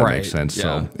was, if that makes sense. Yeah.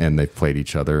 So, and they've played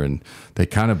each other and they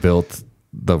kind of built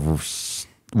the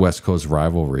West Coast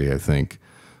rivalry, I think.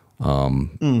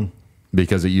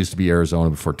 Because it used to be Arizona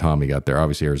before Tommy got there.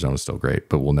 Obviously, Arizona's still great,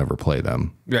 but we'll never play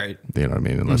them. Right. You know what I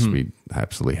mean? Unless we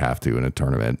absolutely have to in a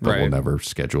tournament, but we'll never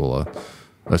schedule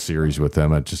a series with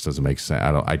them. It just doesn't make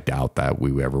sense. I doubt that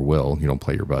we ever will. You don't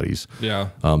play your buddies. Yeah.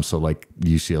 So like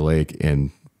UCLA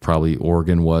and probably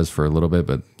Oregon was for a little bit,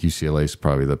 but UCLA is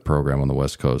probably the program on the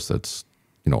West Coast that's,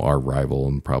 our rival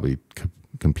and probably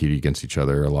compete against each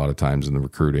other a lot of times in the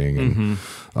recruiting. And,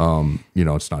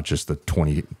 it's not just the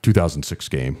 2006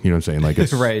 game, you know what I'm saying? Like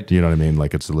it's, right. You know what I mean?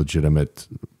 Like it's a legitimate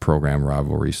program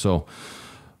rivalry. So,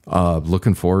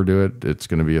 looking forward to it. It's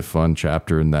going to be a fun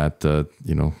chapter in that,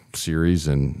 series.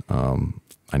 And,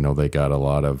 I know they got a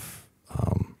lot of,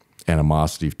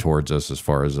 animosity towards us as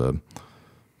far as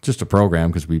just a program,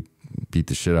 because we beat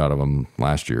the shit out of them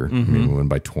last year. I mean, we went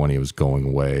by 20, it was going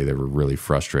away. They were really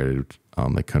frustrated.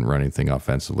 They couldn't run anything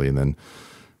offensively. And then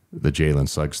the Jalen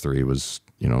Suggs three was,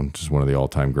 just one of the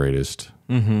all-time greatest,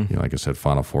 like I said,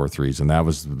 Final Four threes. And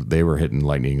they were hitting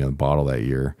lightning in the bottle that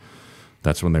year.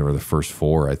 That's when they were the first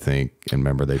four, I think. And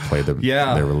remember, they played them.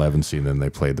 Yeah. They were 11 seed, and then they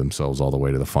played themselves all the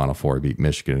way to the Final Four, beat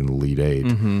Michigan in the Elite Eight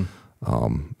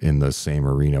in the same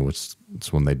arena, which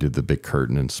it's when they did the big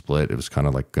curtain and split. It was kind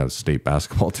of like a state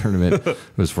basketball tournament. It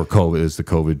was for COVID. It was the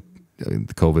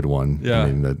COVID one. Yeah. I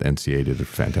mean, the NCAA did a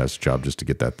fantastic job just to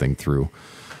get that thing through.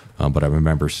 But I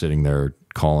remember sitting there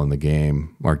calling the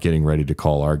game, or getting ready to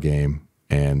call our game,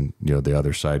 and the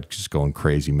other side just going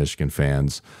crazy, Michigan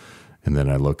fans. And then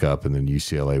I look up, and then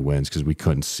UCLA wins because we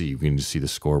couldn't see. We can just see the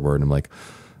scoreboard, and I'm like,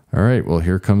 all right, well,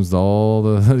 here comes all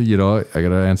the, I got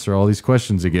to answer all these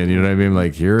questions again. You know what I mean?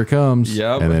 Like, here it comes.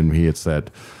 Yep. And then he hits that,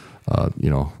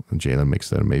 Jalen makes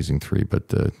that amazing three.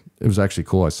 But it was actually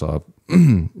cool. I saw,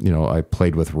 I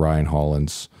played with Ryan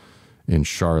Hollins in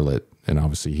Charlotte, and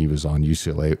obviously he was on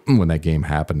UCLA when that game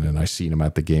happened, and I seen him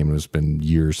at the game. It's been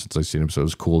years since I've seen him, so it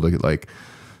was cool to,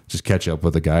 just catch up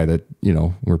with a guy that,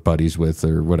 we're buddies with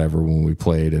or whatever when we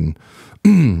played. And,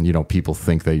 people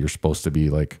think that you're supposed to be,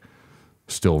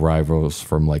 still rivals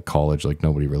from college.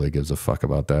 Nobody really gives a fuck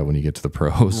about that when you get to the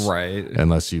pros, right?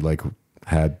 Unless you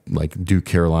had Duke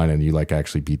Carolina and you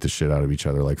actually beat the shit out of each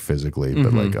other physically,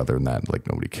 but other than that,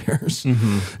 nobody cares. You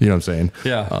know what I'm saying?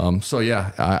 Yeah. So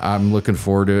yeah, I'm looking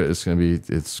forward to it. It's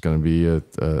gonna be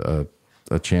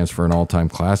a chance for an all-time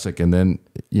classic, and then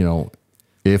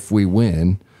if we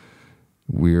win,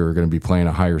 we're going to be playing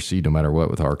a higher seed no matter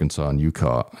what with Arkansas and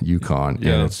UConn.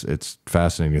 Yeah. And it's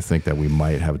fascinating to think that we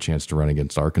might have a chance to run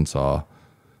against Arkansas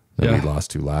that we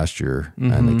lost to last year.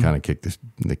 And they kind of kicked this,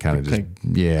 they kind of just,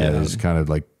 it was kind of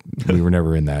like we were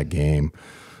never in that game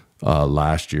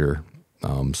last year.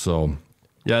 So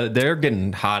Yeah, they're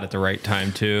getting hot at the right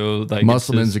time too. Like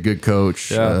Musselman's a good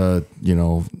coach. Yeah. You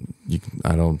know,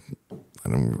 I don't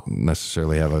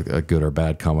necessarily have a good or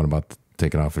bad comment about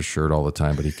taking off his shirt all the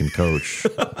time, but he can coach.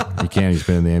 He can. He's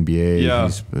been in the NBA. Yeah.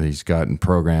 He's gotten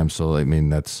programs. So I mean,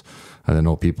 that's, I don't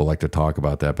know. People like to talk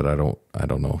about that, but I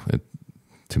don't know.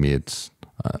 To me, it's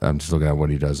I'm just looking at what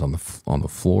he does on the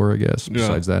floor, I guess.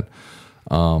 Besides that,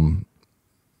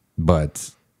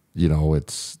 but you know,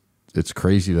 it's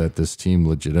crazy that this team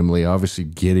legitimately, obviously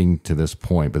getting to this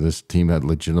point, but this team that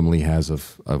legitimately has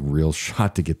a real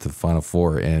shot to get to the Final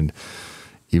Four. And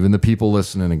even the people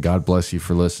listening, and God bless you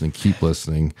for listening, keep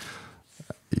listening.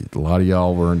 A lot of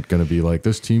y'all weren't going to be like,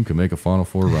 this team can make a Final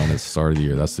Four run at the start of the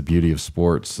year. That's the beauty of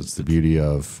sports. It's the beauty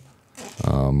of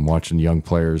watching young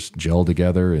players gel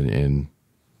together and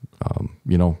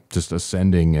you know, just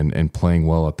ascending and playing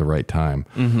well at the right time.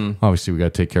 Obviously, we got to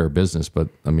take care of business, but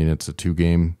I mean, it's a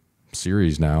 2-game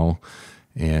series now,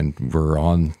 and we're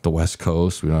on the West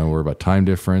Coast. We don't have to worry about time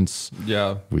difference.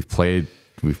 Yeah, we've played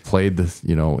the,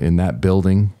 you know, in that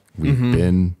building. We've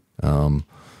been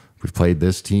we've played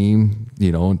this team,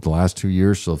 you know, in the last 2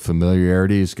 years, so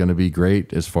familiarity is going to be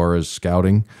great as far as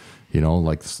scouting. You know,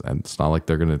 like it's not like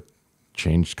they're going to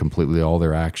change completely all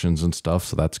their actions and stuff,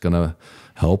 so that's going to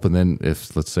help. And then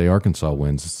if, let's say, Arkansas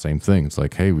wins, it's the same thing. It's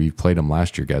like, hey, we played them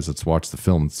last year, guys. Let's watch the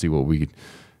film and see what we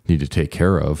need to take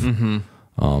care of.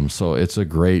 So it's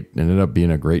ended up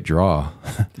being a great draw.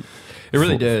 it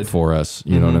really did for us.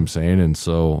 You know what I'm saying? And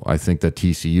so I think that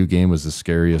TCU game was the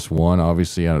scariest one,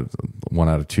 obviously 1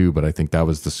 out of 2, but I think that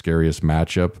was the scariest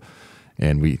matchup,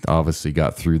 and we obviously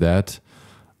got through that.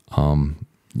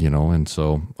 You know, and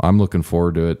so I'm looking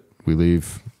forward to it. We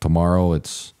leave tomorrow.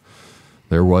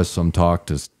 There was some talk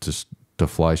to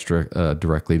fly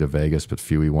directly to Vegas, but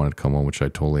Fewy wanted to come home, which I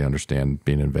totally understand.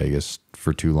 Being in Vegas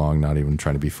for too long, not even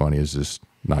trying to be funny, is just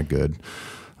not good.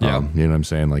 Yeah. You know what I'm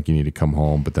saying? Like, you need to come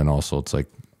home, but then also it's like,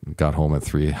 got home at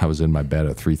 3. I was in my bed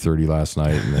at 3:30 last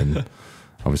night, and then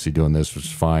obviously doing this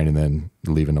was fine, and then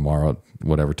leaving tomorrow,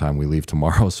 whatever time we leave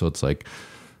tomorrow. So it's like,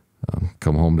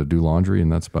 come home to do laundry,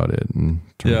 and that's about it, and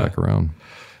turn back around.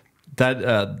 That's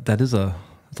a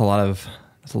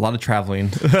lot of traveling.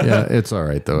 Yeah, it's all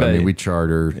right though. But, I mean, we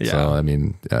charter, yeah. so I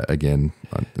mean, again,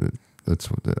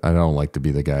 I don't like to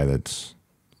be the guy that's,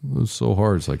 it was so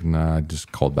hard. It's like, nah, I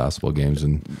just called basketball games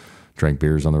and drank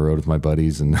beers on the road with my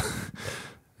buddies, and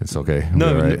it's okay.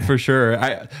 No, right. for sure.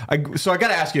 So I got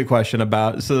to ask you a question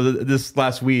about. So this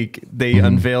last week they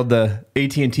unveiled the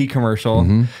AT&T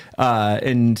commercial,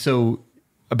 and so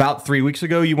about 3 weeks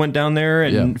ago you went down there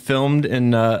and filmed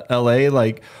in LA.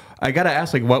 Like, I got to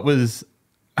ask, like,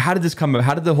 how did this come about?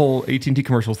 How did the whole AT&T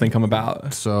commercial thing come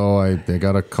about? So they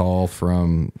got a call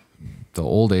from the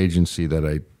old agency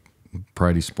that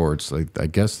Priority Sports. I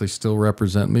guess they still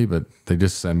represent me, but they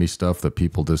just send me stuff that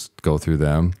people just go through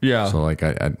them. Yeah. So like,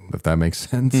 if that makes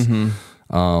sense.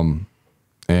 And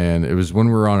it was when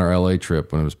we were on our LA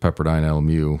trip, when it was Pepperdine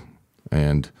LMU,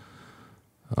 and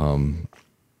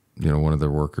you know, one of their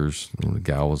workers, the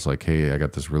gal, was like, hey, I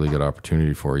got this really good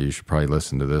opportunity for you. You should probably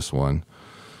listen to this one.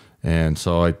 And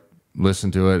so I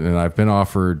listened to it, and I've been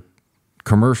offered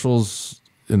commercials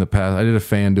in the past. I did a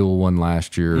FanDuel one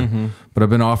last year, but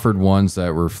I've been offered ones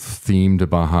that were themed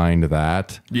behind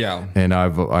that. Yeah. And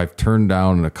I've turned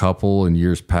down a couple in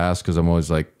years past, because I'm always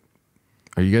like,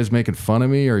 are you guys making fun of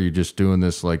me, or are you just doing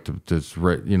this like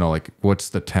you know, like, what's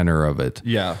the tenor of it?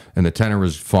 Yeah. And the tenor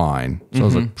was fine. So I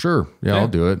was like, sure, yeah, I'll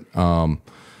do it.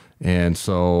 And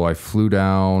so I flew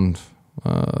down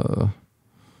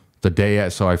the day,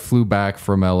 so I flew back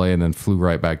from LA and then flew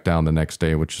right back down the next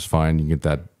day, which is fine. You get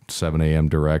that 7 a.m.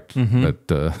 direct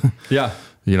that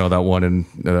you know, that one in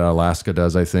Alaska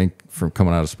does, I think, from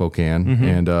coming out of Spokane.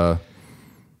 And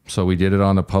so we did it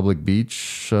on a public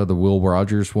beach, the Will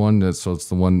Rogers one. So it's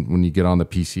the one when you get on the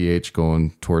PCH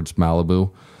going towards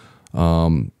Malibu.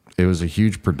 It was a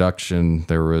huge production.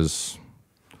 There was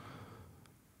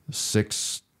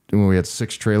 6. We had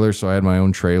 6 trailers, so I had my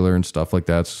own trailer and stuff like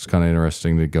that. So it's kind of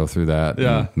interesting to go through that,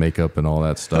 and makeup and all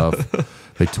that stuff.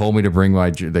 They told me to bring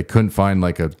they couldn't find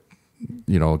like a,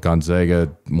 you know,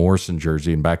 Gonzaga Morrison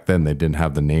jersey, and back then they didn't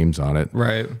have the names on it.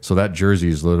 Right. So that jersey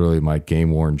is literally my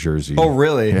game worn jersey. Oh,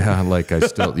 really? Yeah. Like, I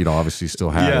still, you know, obviously still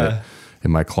had it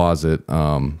in my closet.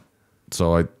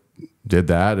 So I did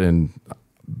that, and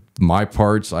my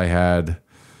parts, I had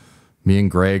Me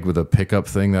and Greg with a pickup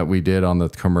thing that we did on the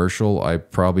commercial, we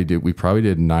probably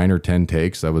did 9 or 10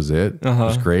 takes. That was it. It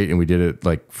was great. And we did it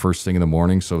like first thing in the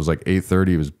morning. So it was like 8:30.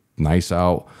 It was nice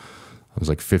out. It was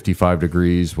like 55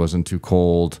 degrees, wasn't too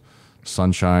cold,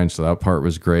 sunshine. So that part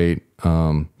was great.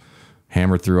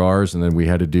 Hammered through ours. And then we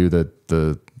had to do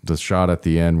the shot at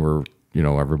the end where, you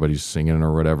know, everybody's singing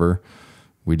or whatever.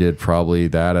 We did probably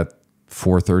that at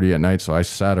 4:30 at night. So I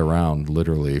sat around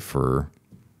literally for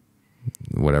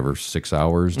whatever 6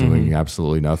 hours doing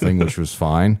absolutely nothing, which was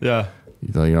fine. Yeah,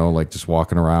 you know, like just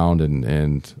walking around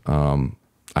and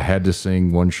I had to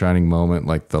sing One Shining Moment,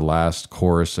 like the last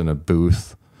chorus in a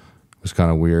booth. It was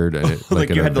kind of weird. And like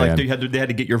you had to, like, they had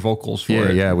to get your vocals for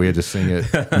it. Yeah, we had to sing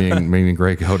it. me and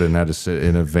Greg Houghton had to sit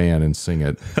in a van and sing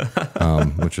it,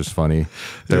 which was funny.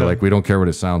 They're like, we don't care what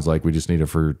it sounds like. We just need it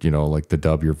for, you know, like to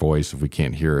dub your voice if we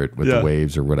can't hear it with the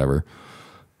waves or whatever.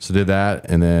 So did that,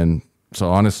 and then so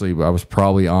honestly, I was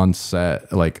probably on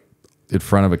set like in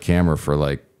front of a camera for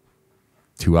like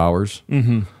 2 hours.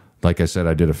 Like I said,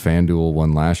 I did a FanDuel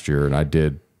one last year, and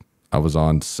I was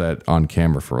on set on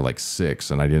camera for like 6,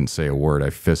 and I didn't say a word. I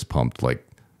fist pumped like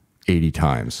 80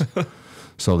 times.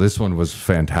 So this one was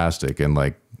fantastic, and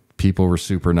like people were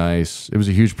super nice. It was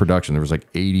a huge production. There was like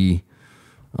 80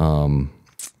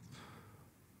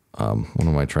 what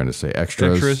am I trying to say?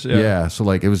 Extras. Yeah. So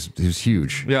like it was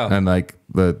huge. Yeah. And like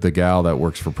the gal that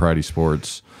works for Priority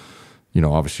Sports, you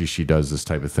know, obviously she does this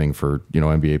type of thing for, you know,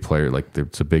 NBA player. Like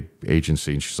it's a big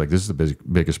agency, and she's like, this is the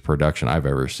biggest production I've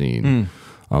ever seen.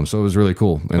 So it was really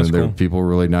cool. And people were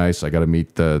really nice. I got to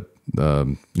meet the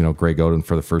you know, Greg Oden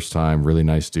for the first time. Really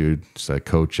nice dude. He's a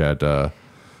coach at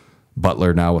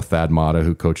Butler now with Thad Matta,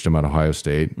 who coached him at Ohio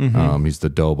State. He's the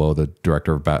Dobo, the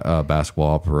director of basketball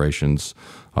operations.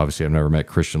 Obviously, I've never met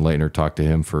Christian Laettner. Talked to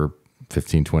him for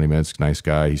 15, 20 minutes. Nice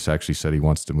guy. He's actually said he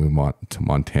wants to move to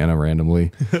Montana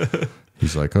randomly.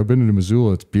 He's like, I've been to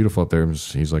Missoula. It's beautiful up there.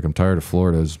 He's like, I'm tired of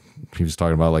Florida. He was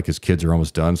talking about like his kids are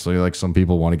almost done. So like some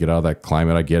people want to get out of that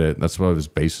climate. I get it. That's what his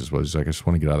basis was. He's like, I just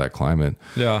want to get out of that climate.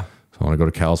 Yeah. So I want to go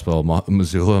to Kalispell,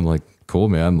 Missoula. I'm like, cool,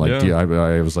 man. Like,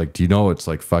 I was like, do you know it's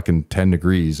like fucking 10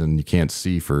 degrees and you can't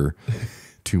see for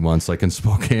 2 months, like in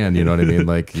Spokane? You know what I mean?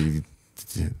 Like,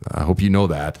 I hope you know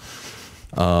that.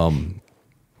 And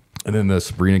then the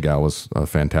Sabrina gal was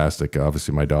fantastic.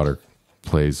 Obviously, my daughter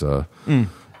plays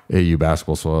AU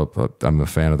basketball, so I'm a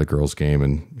fan of the girls' game,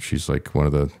 and she's like one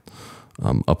of the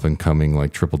up and coming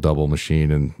like triple double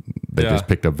machine. And they just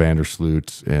picked up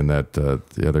Vandersloot and that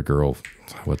the other girl,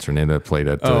 what's her name, that played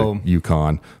at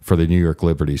UConn for the New York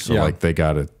Liberty. So like they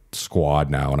got a squad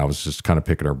now, and I was just kind of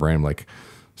picking her brain. I'm like,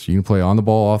 so you can play on the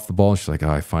ball, off the ball? And she's like, oh,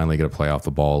 I finally get to play off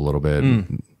the ball a little bit.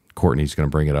 And Courtney's going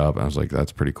to bring it up. And I was like,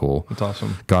 that's pretty cool. That's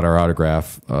awesome. Got our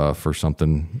autograph for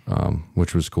something,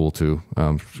 which was cool too.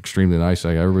 Extremely nice.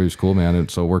 Like, everybody was cool, man.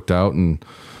 And so it worked out. And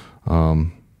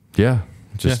I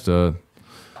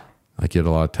get a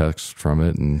lot of texts from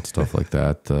it and stuff like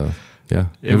that.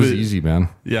 It was easy, man.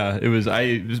 Yeah, it was.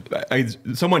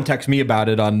 Someone texted me about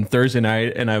it on Thursday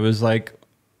night, and I was like,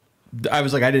 I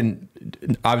didn't,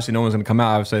 obviously no one's going to come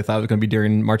out. Obviously I thought it was going to be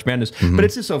during March Madness, but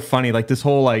it's just so funny. Like this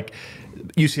whole like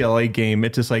UCLA game,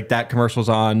 it's just like that commercial's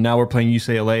on. Now we're playing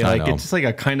UCLA. Like it's just like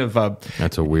a kind of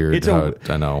that's a weird,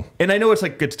 I know. And I know it's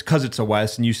like, it's because it's a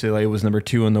West and UCLA was number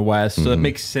 2 in the West. So it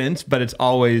makes sense, but it's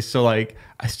always so like,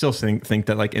 I still think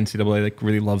that like NCAA like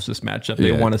really loves this matchup.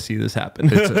 They want to see this happen.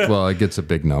 Well, it gets a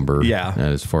big number. Yeah.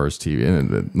 As far as TV,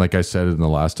 and like I said in the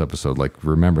last episode, like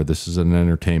remember this is an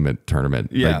entertainment tournament.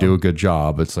 Yeah. They do a good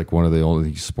job. It's like one of the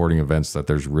only sporting events that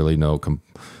there's really no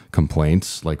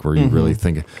complaints, like where you really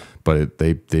think. But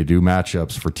they do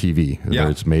matchups for TV. Yeah.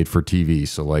 It's made for TV.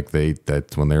 So like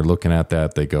that when they're looking at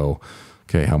that, they go,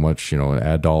 okay, how much,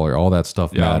 ad dollar, all that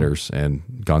stuff matters. And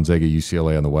Gonzaga,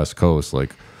 UCLA on the West Coast,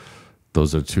 like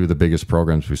those are 2 of the biggest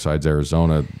programs besides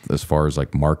Arizona as far as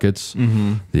like markets.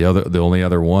 The only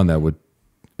other one that would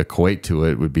equate to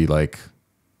it would be like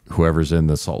whoever's in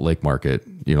the Salt Lake market,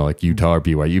 like Utah or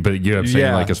BYU. But you know what I'm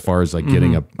saying? Like as far as like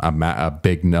getting a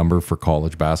big number for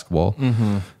college basketball.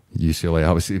 UCLA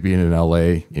obviously being in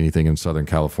LA, anything in Southern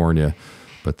California,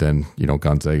 but then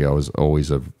Gonzaga was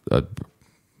always a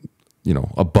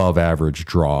above average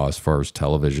draw as far as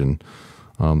television.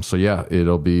 So yeah,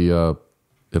 it'll be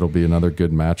another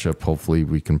good matchup. Hopefully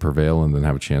we can prevail and then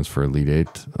have a chance for Elite 8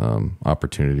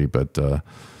 opportunity. But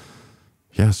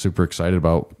yeah, super excited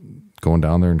about going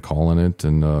down there and calling it.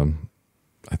 And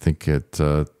I think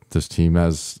this team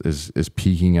is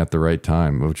peaking at the right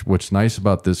time. What's nice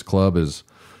about this club is,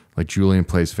 like, Julian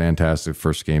plays fantastic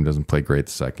first game, doesn't play great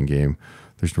the second game.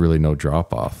 There's really no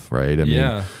drop off, right? I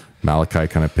mean, Malachi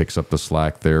kind of picks up the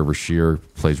slack there. Rasheer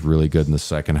plays really good in the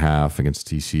second half against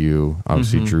TCU.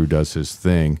 Obviously, Drew does his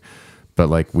thing, but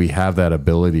like we have that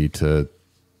ability to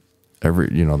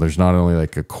there's not only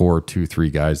like a core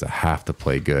 2-3 guys that have to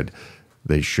play good.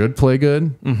 They should play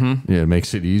good. Yeah, it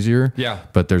makes it easier. Yeah.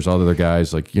 But there's other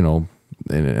guys like, and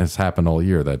it's happened all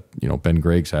year that, Ben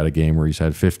Gregg's had a game where he's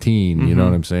had 15, you know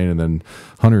what I'm saying? And then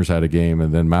Hunter's had a game,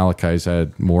 and then Malachi's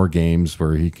had more games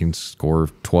where he can score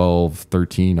 12,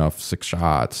 13 off 6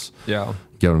 shots. Yeah. You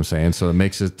get what I'm saying? So it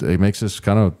makes this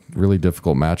kind of really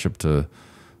difficult matchup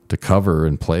to cover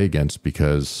and play against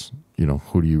because,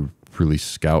 who do you really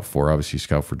scout for? Obviously you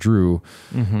scout for Drew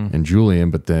and Julian,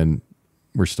 but then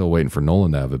we're still waiting for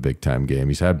Nolan to have a big time game.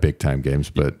 He's had big time games,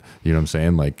 but you know what I'm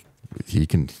saying? Like he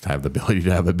can have the ability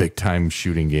to have a big time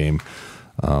shooting game,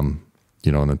 in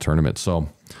the tournament. So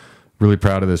really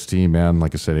proud of this team, man.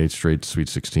 Like I said, 8 straight Sweet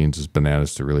 16s is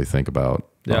bananas to really think about.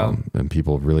 Yeah. And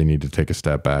people really need to take a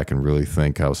step back and really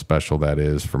think how special that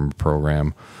is from a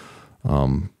program,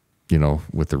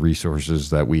 with the resources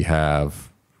that we have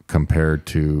compared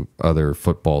to other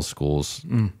football schools.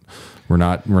 We're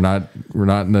not in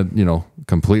the,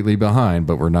 completely behind,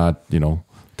 but we're not,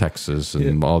 Texas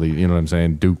and all the, you know what I'm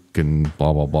saying? Duke and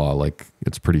blah, blah, blah. Like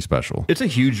it's pretty special. It's a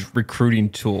huge recruiting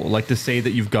tool. Like to say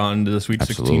that you've gone to the Sweet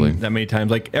 16 that many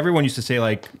times. Like everyone used to say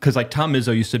because like Tom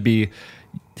Izzo used to be,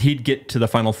 he'd get to the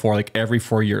Final Four like every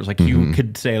 4 years. Like you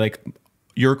could say like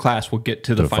your class will get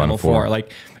to the Final Four.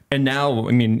 Like, and now,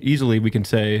 I mean, easily we can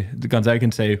say, the Gonzaga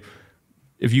can say,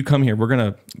 if you come here, we're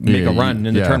going to make a run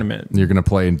in the tournament. You're going to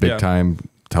play in big time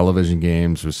television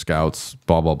games with scouts,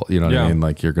 blah, blah, blah. You know what I mean?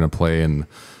 Like you're going to play in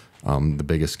the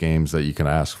biggest games that you can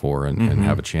ask for and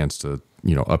have a chance to,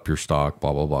 up your stock,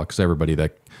 blah, blah, blah. Because everybody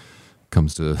that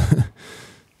comes to,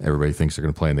 everybody thinks they're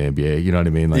going to play in the NBA. You know what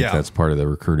I mean? Like that's part of the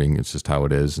recruiting. It's just how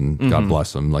it is. And God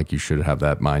bless them. Like you should have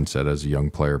that mindset as a young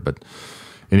player. But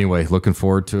anyway, looking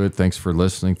forward to it. Thanks for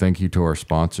listening. Thank you to our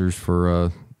sponsors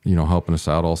for, helping us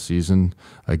out all season.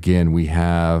 Again, we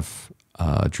have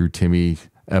Drew Timme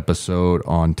episode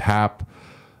on tap.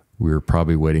 We're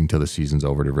probably waiting till the season's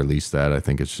over to release that. I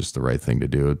think it's just the right thing to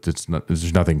do.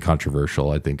 There's nothing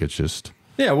controversial. I think it's just...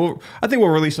 Yeah, well, I think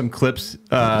we'll release some clips.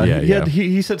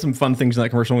 He said some fun things in that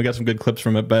commercial. We got some good clips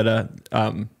from it, but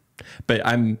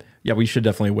we should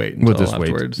definitely wait until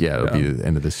afterwards. It'll be the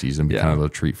end of the season, be kind of a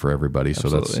treat for everybody.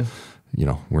 Absolutely. So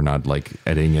that's, we're not like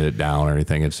editing it down or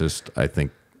anything. It's just, I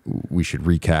think we should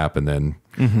recap and then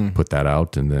put that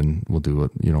out, and then we'll do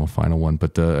a final one.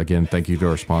 But again, thank you to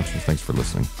our sponsors. Thanks for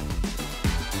listening.